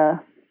 And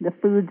the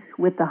foods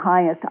with the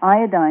highest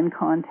iodine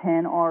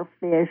content are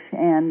fish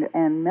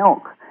and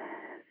milk.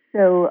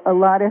 So a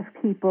lot of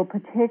people,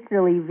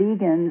 particularly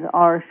vegans,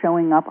 are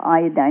showing up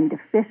iodine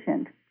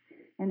deficient.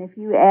 And if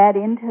you add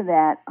into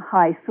that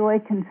high soy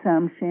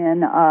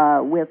consumption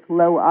with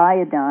low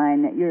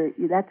iodine,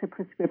 that's a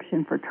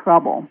prescription for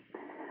trouble.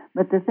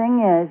 But the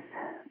thing is,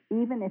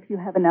 even if you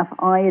have enough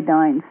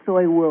iodine,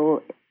 soy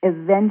will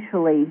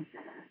eventually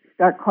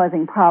start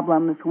causing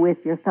problems with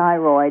your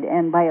thyroid.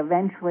 And by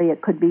eventually,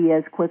 it could be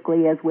as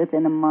quickly as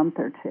within a month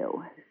or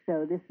two.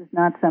 So this is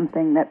not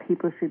something that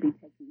people should be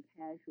taking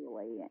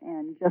casually,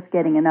 and just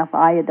getting enough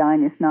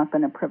iodine is not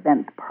going to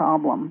prevent the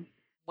problem.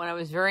 When I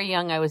was very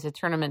young, I was a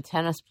tournament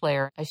tennis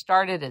player. I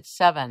started at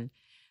 7,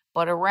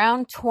 but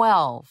around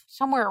 12,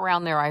 somewhere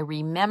around there, I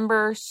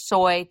remember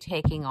soy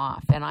taking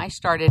off, and I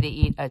started to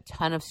eat a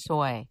ton of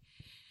soy.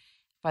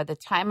 By the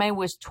time I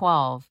was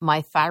 12,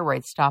 my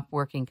thyroid stopped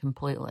working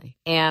completely,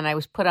 and I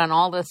was put on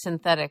all the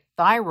synthetic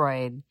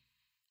thyroid.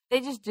 They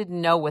just didn't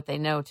know what they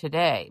know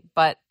today.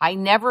 But I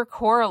never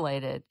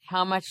correlated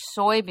how much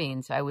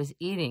soybeans I was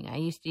eating. I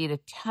used to eat a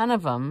ton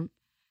of them,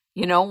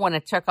 when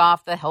it took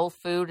off the health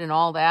food and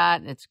all that,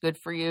 and it's good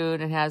for you,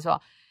 and it has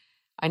all.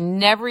 I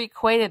never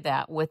equated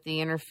that with the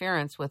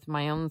interference with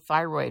my own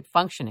thyroid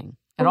functioning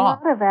at all.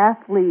 A lot of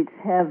athletes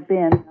have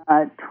been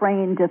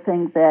trained to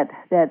think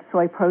that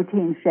soy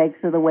protein shakes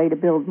are the way to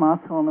build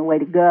muscle and the way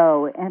to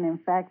go. And in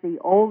fact, the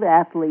old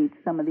athletes,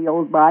 some of the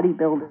old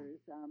bodybuilders,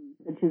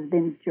 such as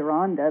Vince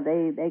Gironda,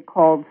 they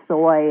called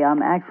soy,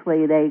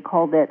 actually they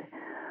called it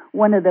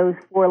one of those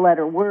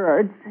 4-letter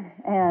words,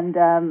 and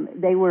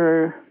they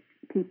were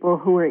people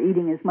who were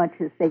eating as much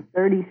as, say,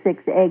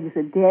 36 eggs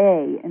a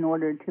day in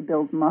order to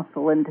build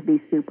muscle and to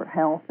be super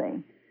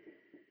healthy.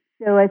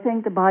 So I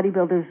think the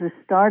bodybuilders are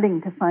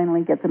starting to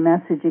finally get the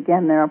message.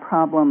 Again, there are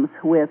problems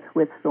with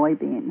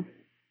soybeans.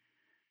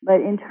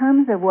 But in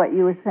terms of what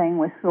you were saying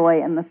with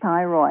soy and the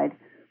thyroid,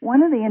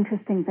 one of the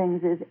interesting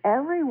things is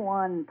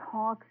everyone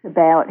talks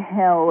about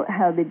how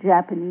the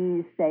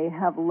Japanese, say,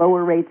 have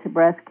lower rates of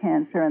breast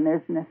cancer, and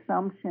there's an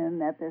assumption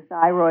that their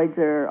thyroids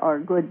are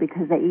good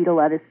because they eat a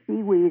lot of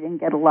seaweed and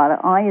get a lot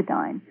of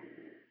iodine.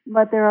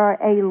 But there are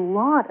a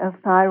lot of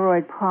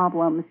thyroid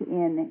problems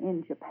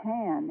in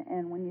Japan,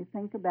 and when you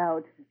think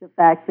about the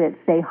fact that,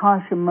 say,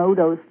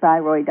 Hashimoto's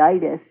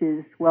thyroiditis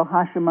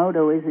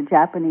Hashimoto is a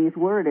Japanese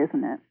word,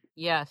 isn't it?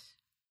 Yes.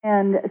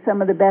 And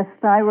some of the best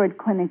thyroid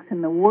clinics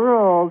in the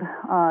world,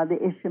 the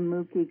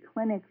Ishizuki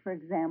Clinic, for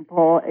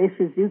example,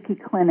 Ishizuki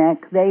Clinic,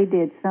 they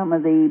did some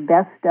of the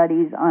best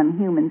studies on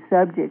human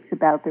subjects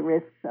about the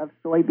risks of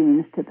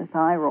soybeans to the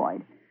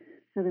thyroid.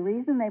 So the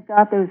reason they've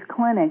got those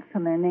clinics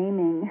and they're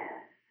naming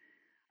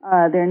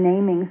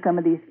some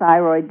of these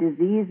thyroid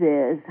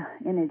diseases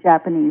in a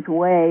Japanese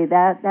way,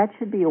 that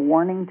should be a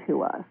warning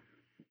to us.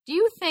 Do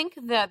you think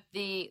that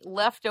the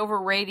leftover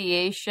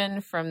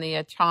radiation from the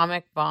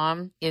atomic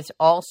bomb is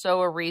also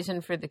a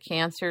reason for the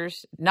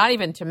cancers? Not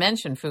even to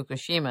mention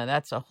Fukushima.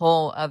 That's a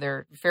whole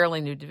other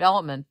fairly new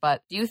development.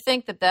 But do you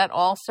think that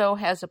also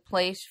has a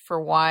place for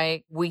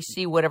why we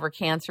see whatever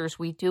cancers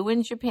we do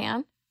in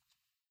Japan?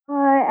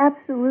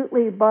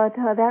 Absolutely, but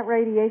that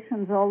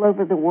radiation's all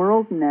over the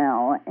world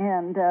now,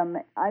 and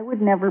I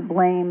would never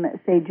blame,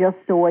 say, just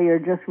soy or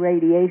just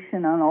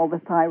radiation on all the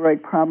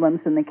thyroid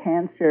problems and the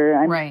cancer.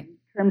 Right.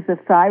 In terms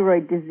of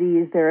thyroid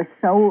disease, there are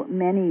so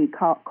many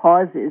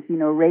causes,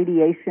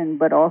 radiation,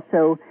 but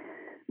also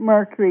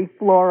mercury,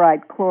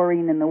 fluoride,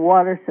 chlorine in the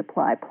water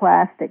supply,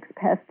 plastics,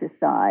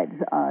 pesticides,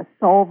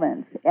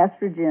 solvents,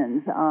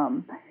 estrogens,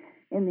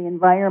 in the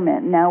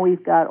environment. Now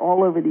we've got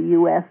all over the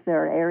U.S.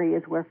 there are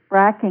areas where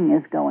fracking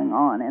is going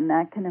on, and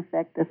that can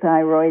affect the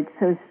thyroid.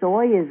 So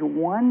soy is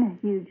one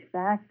huge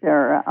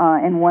factor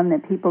and one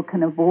that people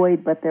can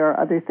avoid, but there are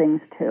other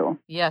things too.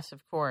 Yes,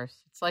 of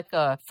course. It's like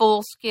a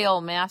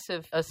full-scale,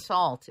 massive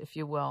assault, if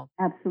you will.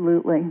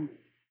 Absolutely.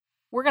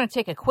 We're going to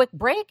take a quick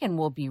break, and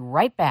we'll be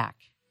right back.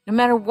 No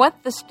matter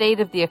what the state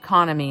of the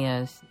economy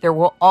is, there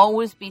will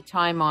always be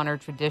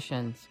time-honored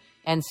traditions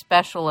and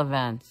special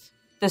events.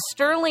 The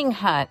Sterling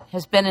Hut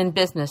has been in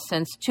business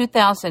since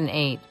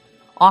 2008,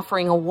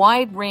 offering a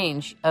wide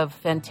range of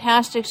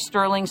fantastic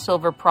sterling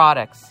silver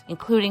products,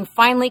 including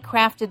finely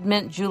crafted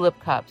mint julep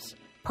cups,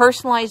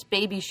 personalized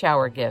baby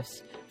shower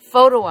gifts,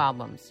 photo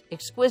albums,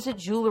 exquisite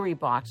jewelry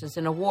boxes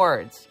and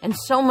awards, and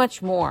so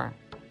much more.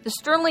 The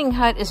Sterling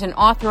Hut is an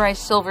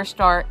authorized Silver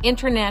Star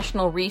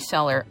international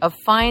reseller of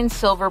fine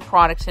silver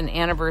products and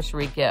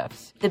anniversary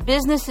gifts. The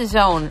business is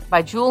owned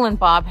by Jewel and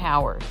Bob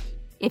Howard.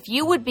 If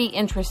you would be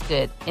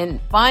interested in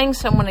buying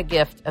someone a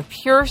gift of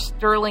pure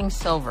sterling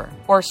silver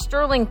or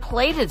sterling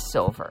plated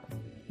silver,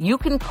 you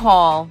can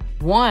call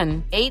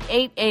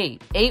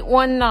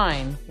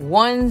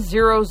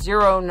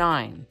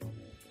 1-888-819-1009.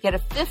 Get a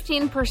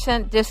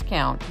 15%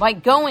 discount by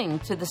going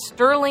to the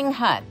Sterling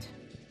Hut,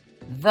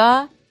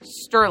 the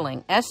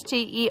Sterling,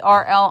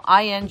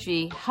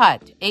 STERLING,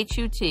 Hut,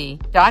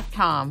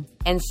 HUT.com,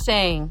 and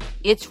saying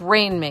it's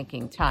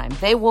rainmaking time.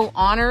 They will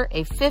honor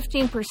a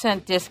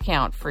 15%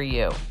 discount for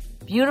you.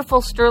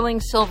 Beautiful sterling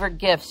silver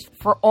gifts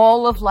for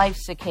all of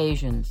life's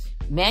occasions,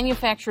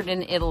 manufactured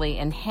in Italy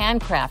and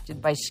handcrafted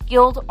by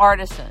skilled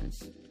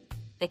artisans.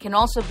 They can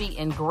also be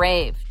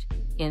engraved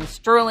in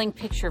sterling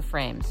picture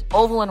frames,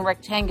 oval and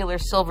rectangular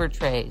silver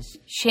trays,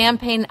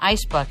 champagne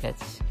ice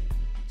buckets,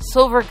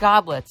 silver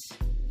goblets,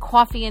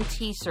 coffee and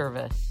tea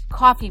service,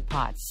 coffee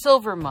pots,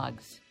 silver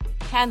mugs,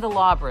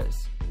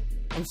 candelabras,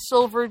 and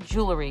silver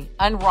jewelry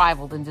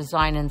unrivaled in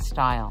design and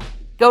style.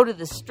 Go to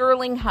the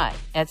Sterling Hut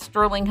at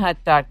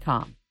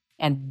sterlinghut.com.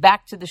 And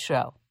back to the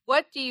show.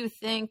 What do you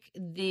think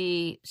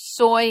the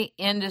soy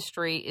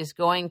industry is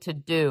going to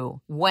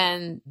do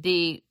when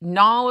the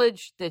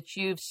knowledge that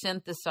you've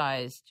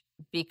synthesized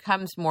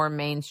becomes more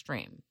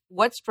mainstream?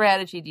 What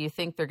strategy do you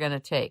think they're going to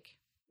take?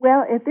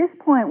 Well, at this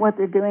point, what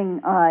they're doing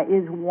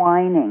is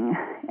whining,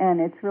 and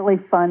it's really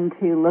fun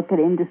to look at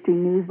industry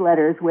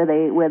newsletters where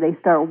they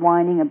start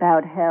whining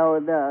about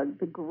how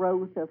the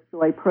growth of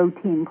soy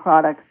protein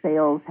product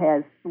sales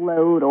has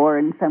slowed, or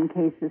in some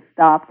cases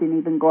stopped and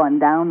even gone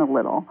down a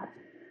little.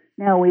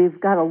 Now we've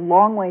got a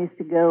long ways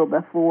to go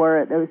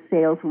before those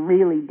sales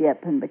really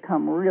dip and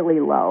become really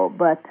low.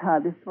 But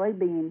the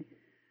soybean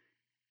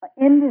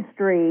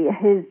industry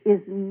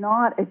is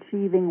not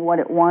achieving what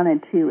it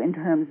wanted to in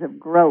terms of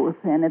growth,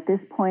 and at this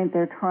point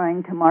they're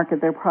trying to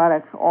market their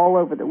products all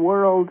over the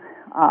world.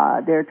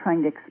 They're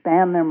trying to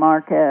expand their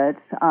markets,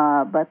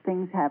 but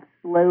things have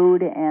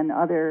slowed, and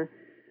other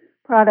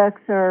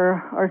products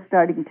are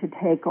starting to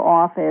take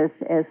off as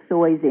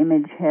soy's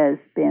image has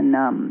been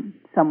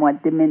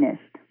somewhat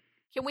diminished.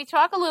 Can we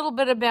talk a little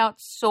bit about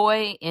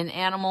soy in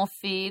animal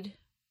feed?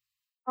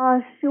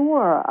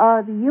 Sure.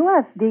 The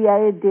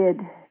USDA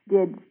did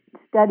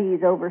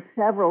studies over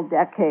several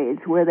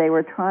decades where they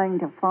were trying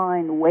to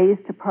find ways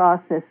to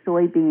process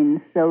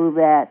soybeans so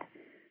that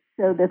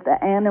the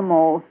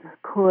animals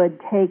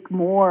could take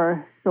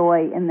more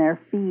soy in their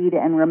feed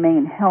and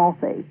remain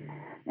healthy.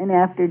 And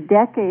after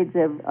decades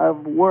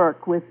of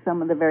work with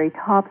some of the very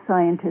top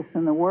scientists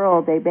in the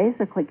world, they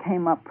basically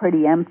came up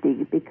pretty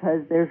empty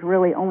because there's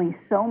really only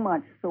so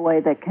much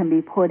soy that can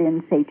be put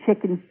in, say,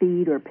 chicken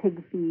feed or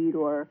pig feed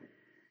or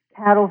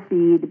cattle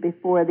feed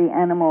before the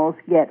animals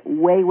get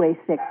way, way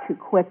sick too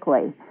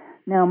quickly.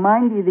 Now,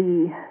 mind you,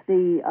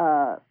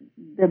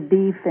 the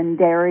beef and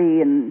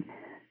dairy and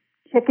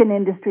chicken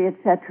industry,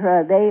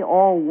 etc., they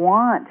all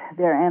want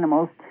their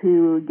animals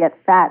to get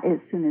fat as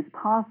soon as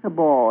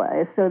possible,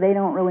 so they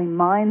don't really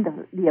mind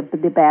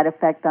the bad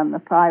effect on the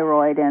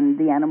thyroid and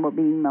the animal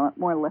being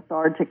more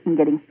lethargic and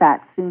getting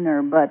fat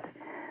sooner. But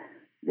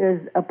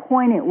there's a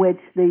point at which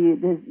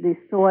the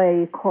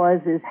soy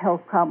causes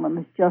health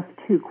problems just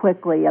too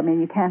quickly. I mean,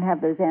 you can't have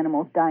those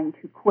animals dying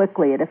too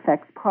quickly. It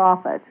affects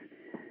profits.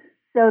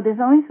 So there's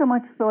only so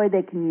much soy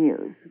they can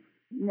use.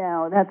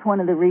 Now, that's one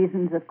of the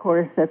reasons, of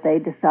course, that they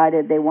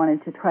decided they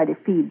wanted to try to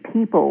feed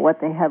people what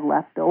they had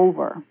left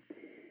over.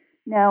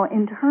 Now,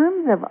 in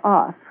terms of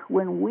us,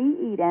 when we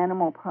eat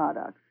animal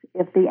products,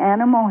 if the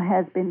animal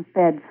has been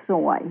fed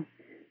soy,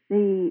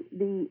 the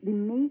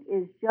meat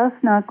is just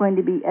not going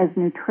to be as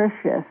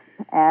nutritious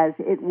as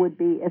it would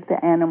be if the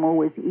animal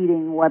was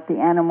eating what the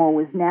animal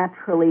was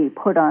naturally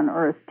put on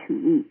earth to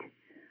eat.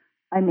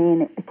 I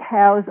mean,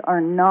 cows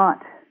are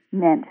not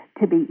meant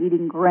to be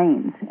eating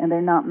grains, and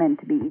they're not meant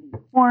to be eating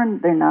corn,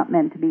 they're not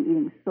meant to be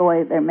eating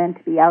soy, they're meant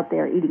to be out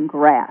there eating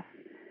grass.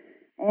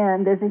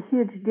 And there's a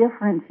huge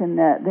difference in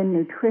the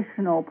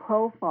nutritional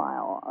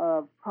profile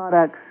of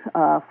products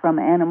from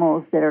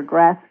animals that are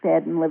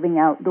grass-fed and living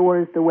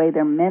outdoors the way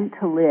they're meant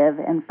to live,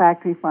 and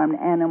factory-farmed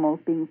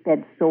animals being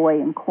fed soy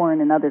and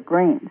corn and other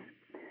grains.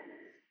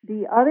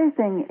 The other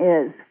thing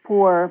is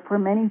for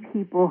many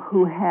people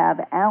who have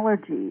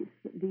allergies,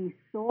 the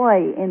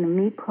soy in the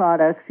meat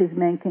products is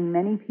making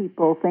many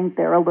people think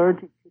they're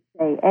allergic to,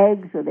 say,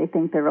 eggs, or they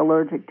think they're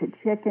allergic to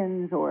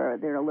chickens, or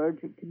they're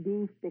allergic to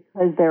beef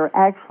because they're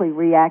actually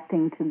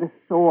reacting to the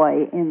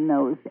soy in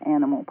those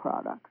animal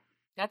products.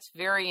 That's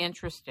very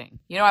interesting.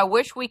 I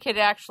wish we could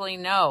actually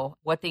know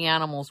what the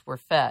animals were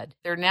fed.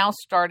 They're now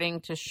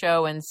starting to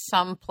show in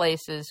some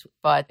places,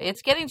 but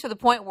it's getting to the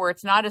point where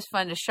it's not as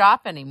fun to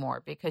shop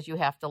anymore because you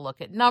have to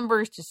look at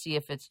numbers to see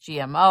if it's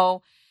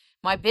GMO.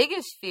 My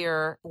biggest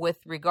fear with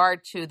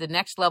regard to the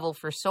next level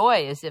for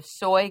soy is if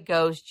soy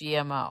goes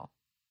GMO.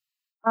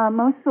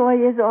 Most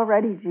soy is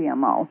already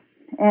GMO,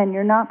 and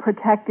you're not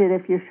protected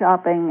if you're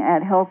shopping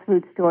at health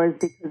food stores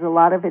because a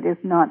lot of it is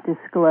not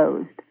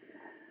disclosed.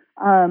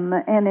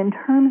 And in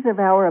terms of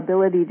our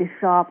ability to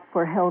shop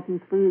for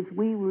healthy foods,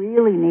 we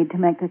really need to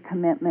make a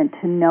commitment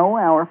to know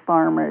our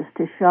farmers,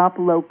 to shop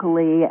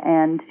locally,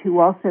 and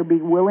to also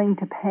be willing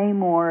to pay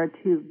more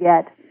to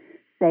get,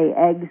 say,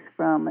 eggs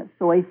from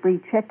soy-free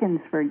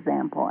chickens, for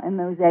example. And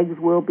those eggs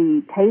will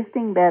be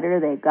tasting better.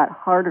 They've got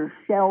harder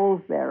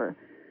shells. They're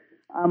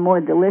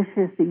more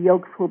delicious. The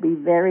yolks will be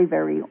very,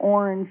 very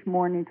orange,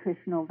 more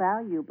nutritional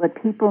value.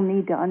 But people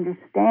need to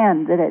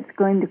understand that it's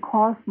going to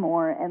cost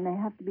more, and they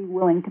have to be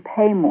willing to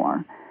pay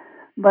more.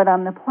 But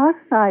on the plus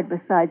side,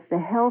 besides the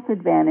health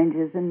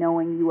advantages and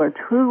knowing you are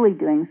truly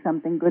doing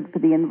something good for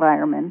the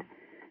environment,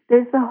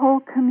 there's the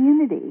whole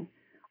community.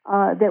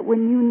 That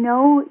when you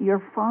know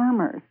your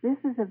farmers, this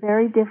is a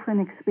very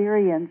different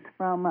experience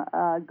from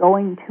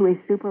going to a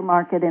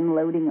supermarket and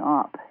loading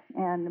up.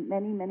 And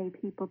many, many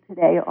people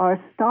today are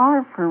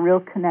starved for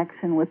real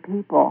connection with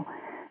people.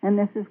 And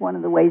this is one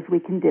of the ways we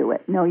can do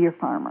it. Know your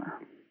farmer.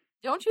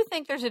 Don't you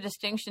think there's a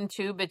distinction,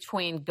 too,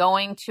 between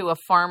going to a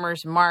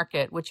farmer's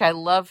market, which I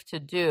love to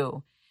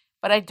do,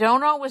 but I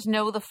don't always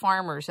know the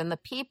farmers, and the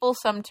people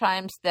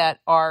sometimes that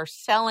are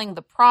selling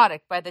the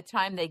product by the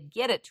time they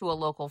get it to a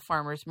local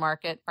farmer's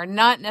market are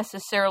not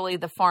necessarily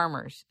the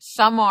farmers.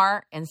 Some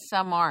are and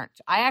some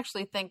aren't. I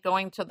actually think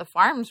going to the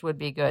farms would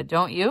be good,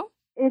 don't you?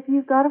 If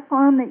you've got a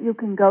farm that you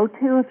can go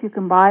to, if you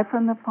can buy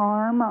from the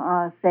farm,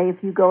 say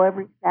if you go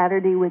every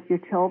Saturday with your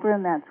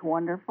children, that's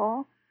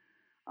wonderful.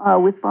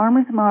 With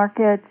farmers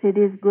markets, it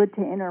is good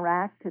to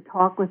interact, to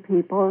talk with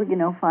people,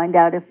 find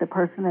out if the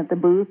person at the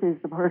booth is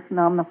the person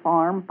on the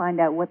farm, find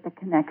out what the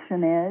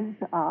connection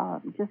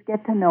is, just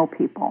get to know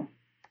people.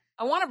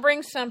 I want to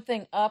bring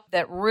something up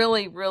that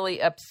really,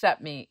 really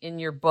upset me in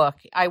your book.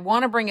 I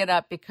want to bring it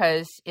up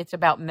because it's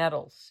about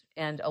metals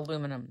and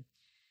aluminum.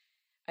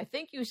 I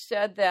think you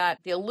said that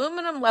the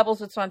aluminum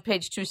levels, it's on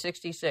page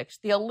 266,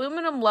 the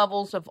aluminum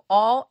levels of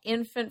all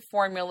infant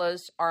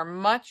formulas are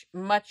much,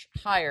 much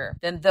higher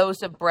than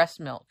those of breast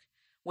milk,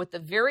 with the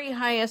very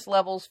highest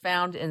levels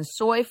found in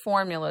soy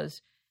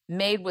formulas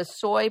made with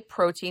soy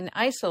protein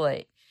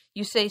isolate.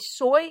 You say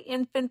soy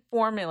infant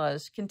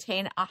formulas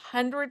contain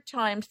 100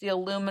 times the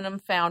aluminum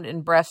found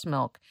in breast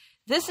milk.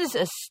 This is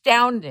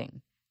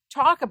astounding.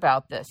 Talk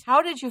about this.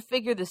 How did you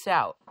figure this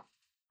out?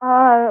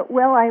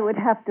 Well, I would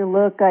have to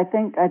look. I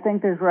think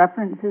there's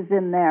references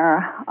in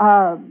there.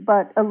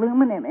 But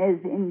aluminum is,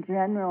 in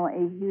general,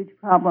 a huge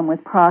problem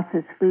with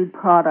processed food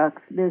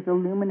products. There's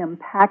aluminum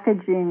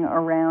packaging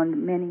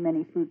around many,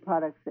 many food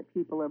products that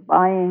people are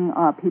buying.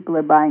 People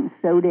are buying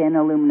soda in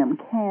aluminum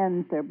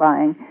cans. They're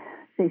buying,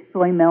 say,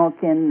 soy milk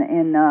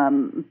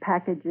in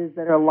packages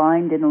that are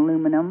lined in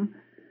aluminum.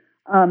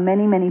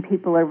 Many, many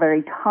people are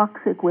very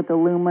toxic with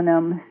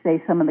aluminum.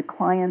 Say some of the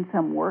clients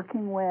I'm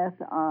working with,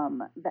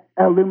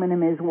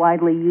 aluminum is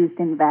widely used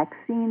in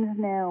vaccines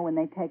now when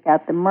they take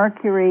out the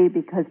mercury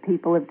because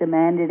people have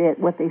demanded it.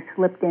 What they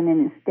slipped in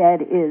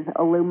instead is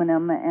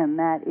aluminum, and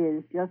that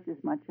is just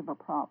as much of a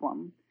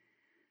problem.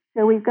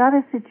 So we've got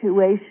a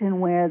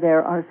situation where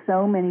there are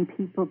so many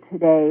people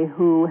today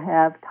who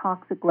have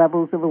toxic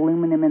levels of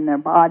aluminum in their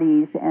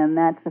bodies, and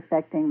that's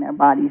affecting their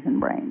bodies and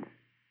brains.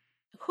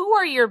 Who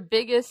are your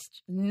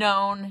biggest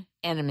known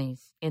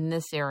enemies in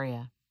this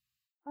area?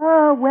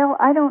 Well,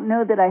 I don't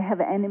know that I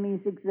have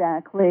enemies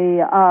exactly.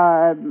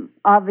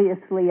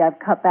 Obviously, I've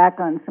cut back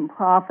on some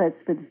profits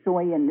for the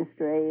soy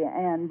industry,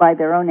 and by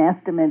their own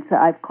estimates,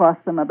 I've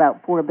cost them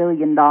about $4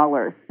 billion.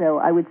 So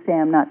I would say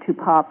I'm not too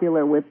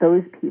popular with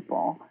those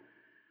people.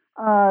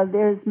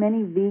 There's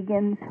many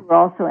vegans who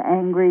are also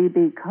angry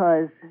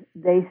because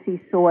they see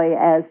soy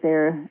as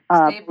their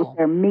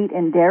meat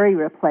and dairy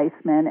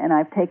replacement, and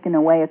I've taken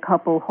away a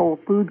couple whole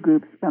food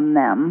groups from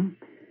them.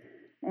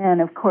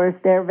 And, of course,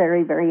 they're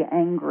very, very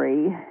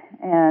angry,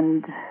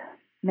 and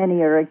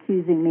many are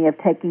accusing me of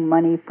taking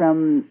money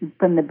from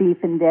the beef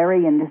and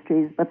dairy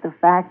industries. But the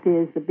fact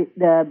is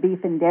the beef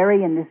and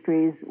dairy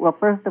industries, well,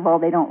 first of all,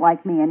 they don't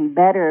like me any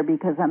better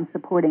because I'm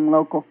supporting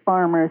local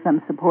farmers,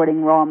 I'm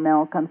supporting raw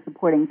milk, I'm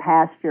supporting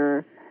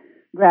pasture,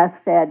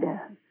 grass-fed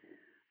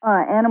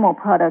animal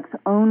products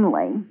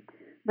only.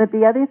 But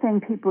the other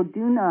thing people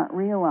do not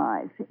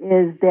realize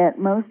is that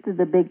most of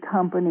the big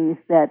companies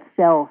that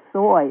sell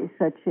soy,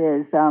 such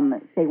as,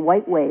 say,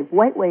 White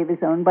Wave is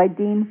owned by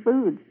Dean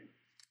Foods.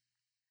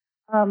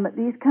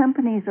 These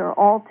companies are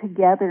all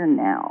together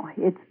now.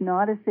 It's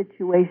not a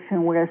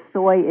situation where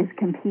soy is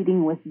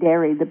competing with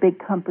dairy. The big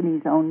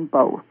companies own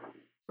both.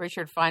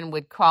 Richard Fine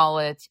would call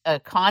it a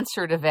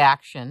concert of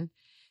action.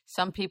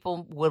 Some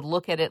people would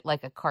look at it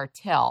like a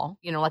cartel,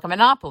 like a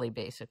monopoly,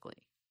 basically.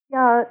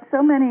 Yeah,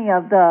 so many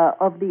of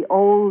the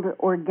old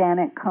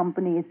organic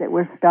companies that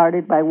were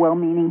started by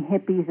well-meaning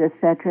hippies,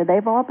 etc.,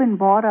 they've all been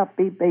bought up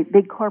by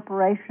big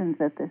corporations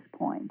at this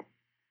point.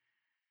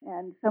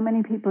 And so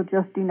many people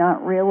just do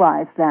not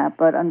realize that,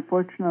 but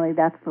unfortunately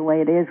that's the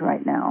way it is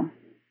right now.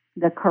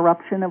 The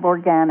corruption of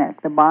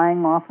organic, the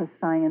buying off of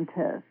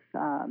scientists,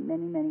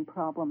 many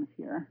problems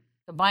here.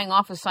 The buying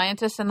off of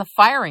scientists and the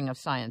firing of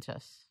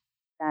scientists.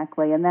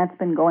 Exactly, and that's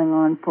been going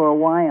on for a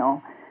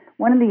while.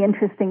 One of the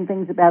interesting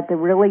things about the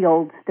really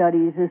old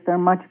studies is they're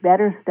much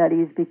better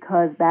studies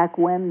because back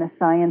when the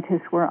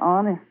scientists were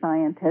honest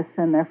scientists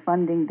and their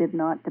funding did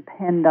not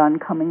depend on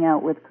coming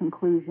out with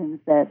conclusions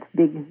that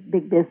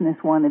big business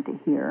wanted to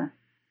hear.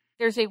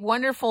 There's a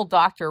wonderful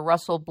Dr.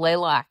 Russell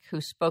Blaylock who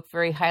spoke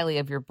very highly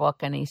of your book,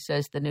 and he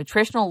says the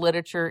nutritional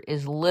literature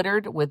is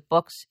littered with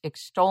books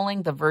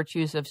extolling the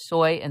virtues of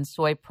soy and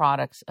soy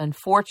products.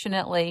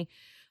 Unfortunately,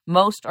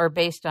 most are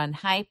based on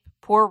hype,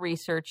 poor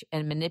research,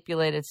 and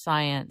manipulated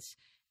science.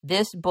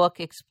 This book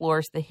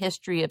explores the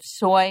history of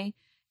soy,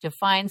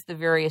 defines the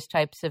various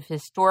types of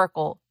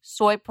historical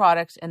soy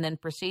products, and then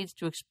proceeds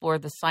to explore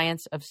the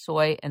science of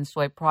soy and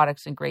soy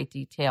products in great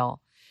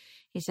detail.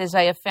 He says,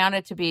 I have found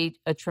it to be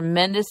a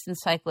tremendous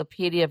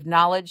encyclopedia of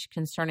knowledge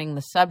concerning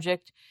the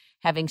subject.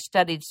 Having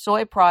studied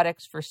soy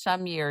products for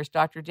some years,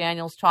 Dr.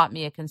 Daniels taught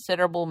me a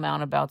considerable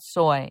amount about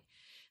soy.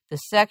 The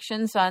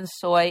sections on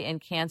soy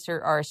and cancer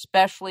are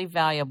especially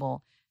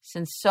valuable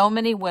since so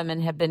many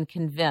women have been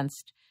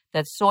convinced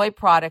that soy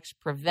products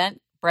prevent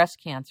breast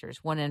cancers,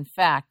 when in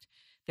fact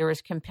there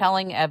is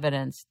compelling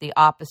evidence the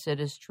opposite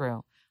is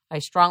true. I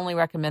strongly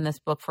recommend this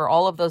book for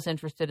all of those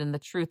interested in the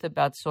truth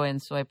about soy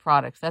and soy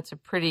products. That's a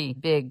pretty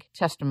big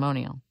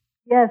testimonial.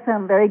 Yes,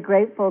 I'm very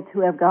grateful to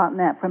have gotten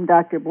that from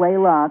Dr.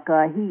 Blaylock.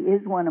 He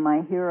is one of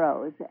my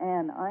heroes,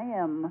 and I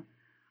am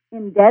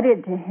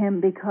indebted to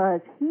him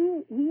because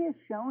he has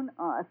shown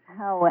us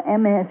how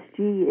MSG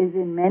is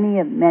in many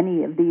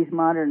of these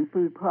modern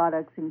food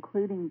products,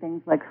 including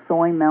things like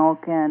soy milk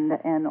and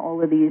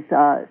all of these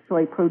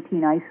soy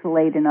protein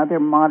isolate and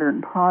other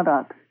modern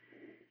products.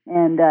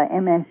 And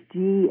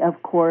MSG,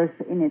 of course,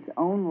 in its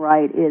own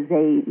right, is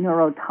a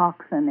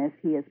neurotoxin, as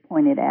he has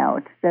pointed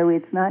out. So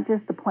it's not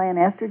just the plant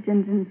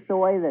estrogens in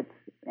soy that's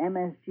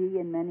MSG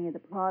in many of the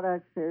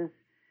products. There's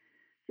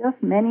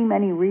just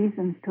many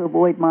reasons to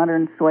avoid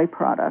modern soy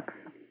products.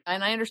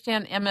 And I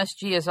understand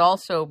MSG has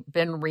also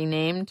been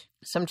renamed.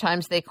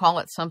 Sometimes they call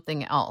it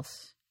something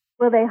else.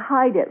 Well, they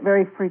hide it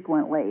very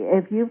frequently.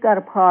 If you've got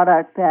a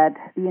product that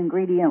the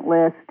ingredient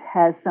list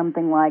has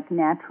something like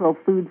natural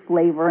food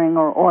flavoring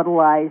or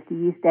autolyzed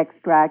yeast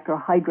extract or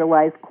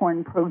hydrolyzed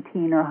corn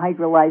protein or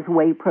hydrolyzed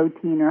whey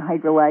protein or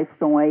hydrolyzed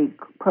soy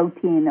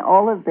protein,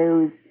 all of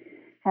those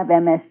have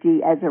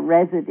MSG as a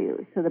residue.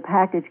 So the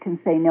package can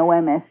say no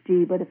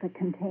MSG, but if it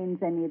contains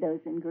any of those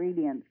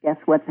ingredients, guess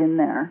what's in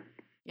there?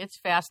 It's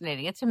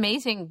fascinating. It's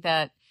amazing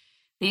that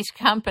these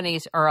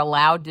companies are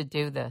allowed to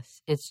do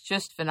this. It's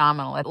just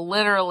phenomenal. It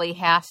literally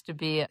has to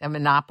be a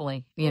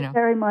monopoly, It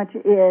very much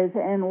is.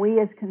 And we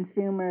as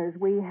consumers,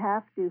 we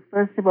have to,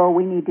 first of all,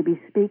 we need to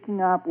be speaking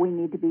up. We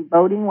need to be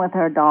voting with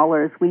our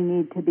dollars. We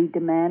need to be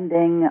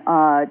demanding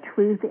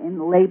truth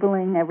in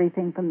labeling,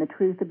 everything from the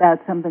truth about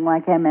something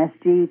like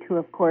MSG to,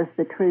 of course,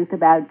 the truth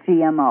about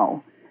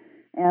GMO.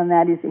 And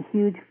that is a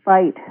huge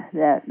fight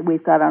that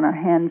we've got on our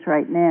hands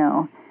right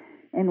now.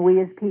 And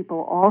we as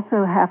people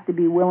also have to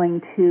be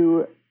willing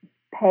to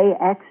pay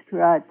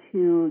extra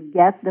to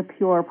get the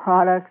pure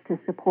products to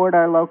support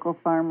our local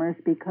farmers,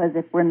 because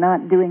if we're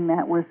not doing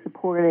that, we're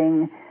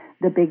supporting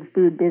the big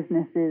food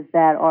businesses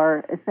that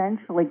are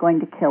essentially going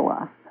to kill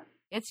us.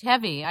 It's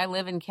heavy. I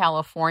live in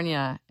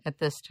California at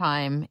this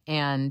time,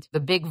 and the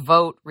big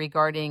vote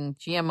regarding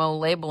GMO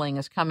labeling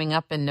is coming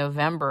up in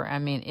November. I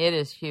mean, it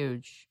is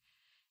huge.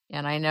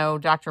 And I know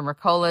Dr.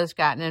 Mercola has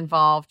gotten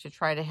involved to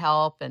try to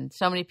help, and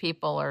so many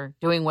people are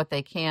doing what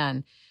they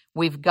can.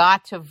 We've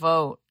got to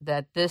vote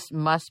that this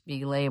must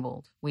be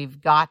labeled.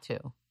 We've got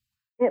to.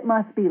 It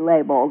must be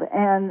labeled.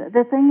 And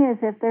the thing is,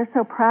 if they're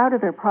so proud of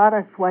their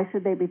products, why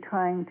should they be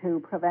trying to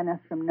prevent us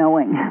from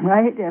knowing,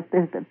 right? If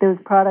those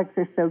products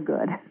are so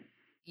good.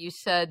 You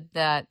said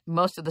that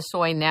most of the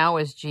soy now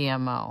is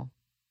GMO.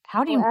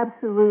 How do you...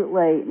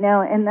 Absolutely.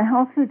 Now, in the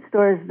health food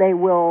stores, they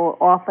will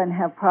often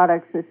have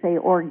products that say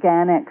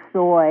organic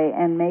soy,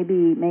 and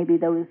maybe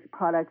those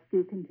products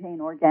do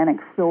contain organic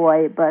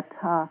soy, but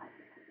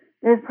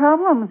there's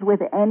problems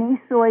with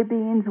any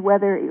soybeans,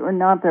 whether or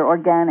not they're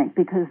organic,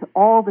 because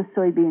all the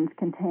soybeans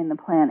contain the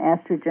plant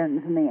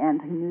estrogens and the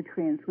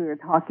anti-nutrients we were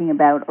talking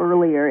about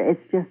earlier.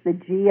 It's just the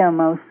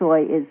GMO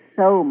soy is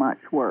so much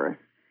worse.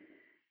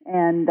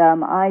 And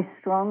I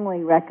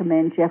strongly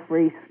recommend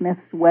Jeffrey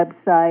Smith's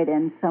website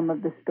and some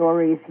of the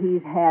stories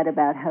he's had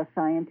about how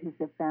scientists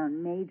have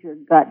found major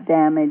gut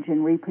damage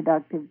and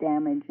reproductive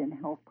damage and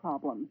health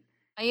problems.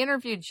 I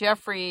interviewed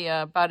Jeffrey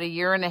about a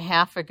year and a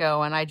half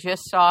ago, and I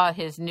just saw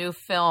his new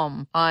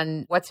film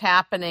on what's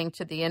happening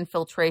to the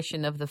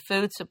infiltration of the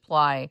food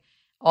supply,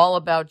 all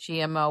about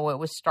GMO. It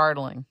was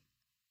startling.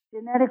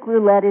 Genetic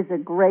Roulette is a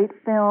great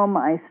film.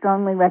 I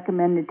strongly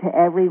recommend it to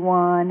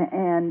everyone.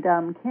 And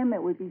Kim,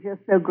 it would be just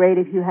so great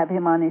if you have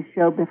him on his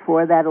show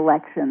before that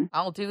election.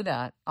 I'll do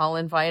that. I'll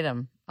invite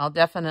him. I'll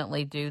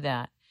definitely do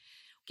that.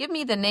 Give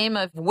me the name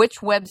of which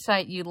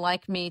website you'd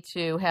like me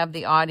to have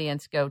the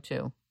audience go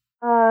to.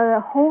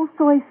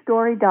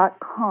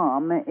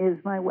 WholeSoyStory.com is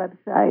my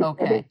website.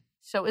 Okay.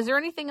 So is there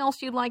anything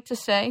else you'd like to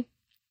say?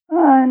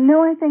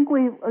 No, I think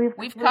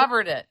we've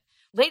covered it.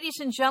 Ladies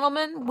and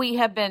gentlemen, we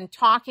have been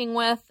talking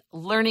with,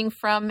 learning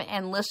from,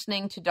 and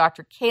listening to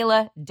Dr.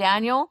 Kaayla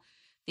Daniel,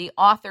 the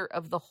author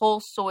of The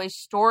Whole Soy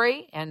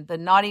Story and The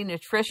Naughty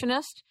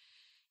Nutritionist.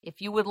 If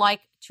you would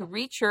like to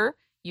reach her,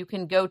 you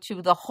can go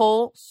to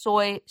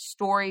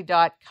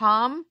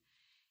thewholesoystory.com.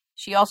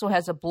 She also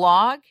has a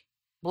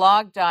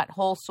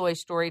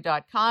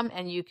blog.wholesoystory.com,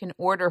 and you can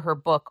order her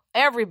book.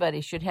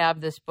 Everybody should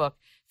have this book.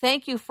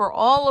 Thank you for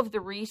all of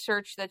the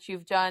research that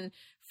you've done,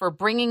 for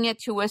bringing it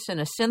to us in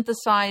a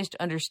synthesized,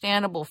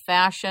 understandable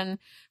fashion,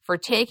 for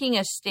taking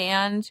a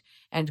stand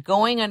and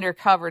going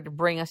undercover to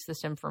bring us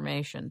this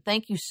information.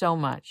 Thank you so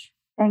much.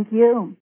 Thank you.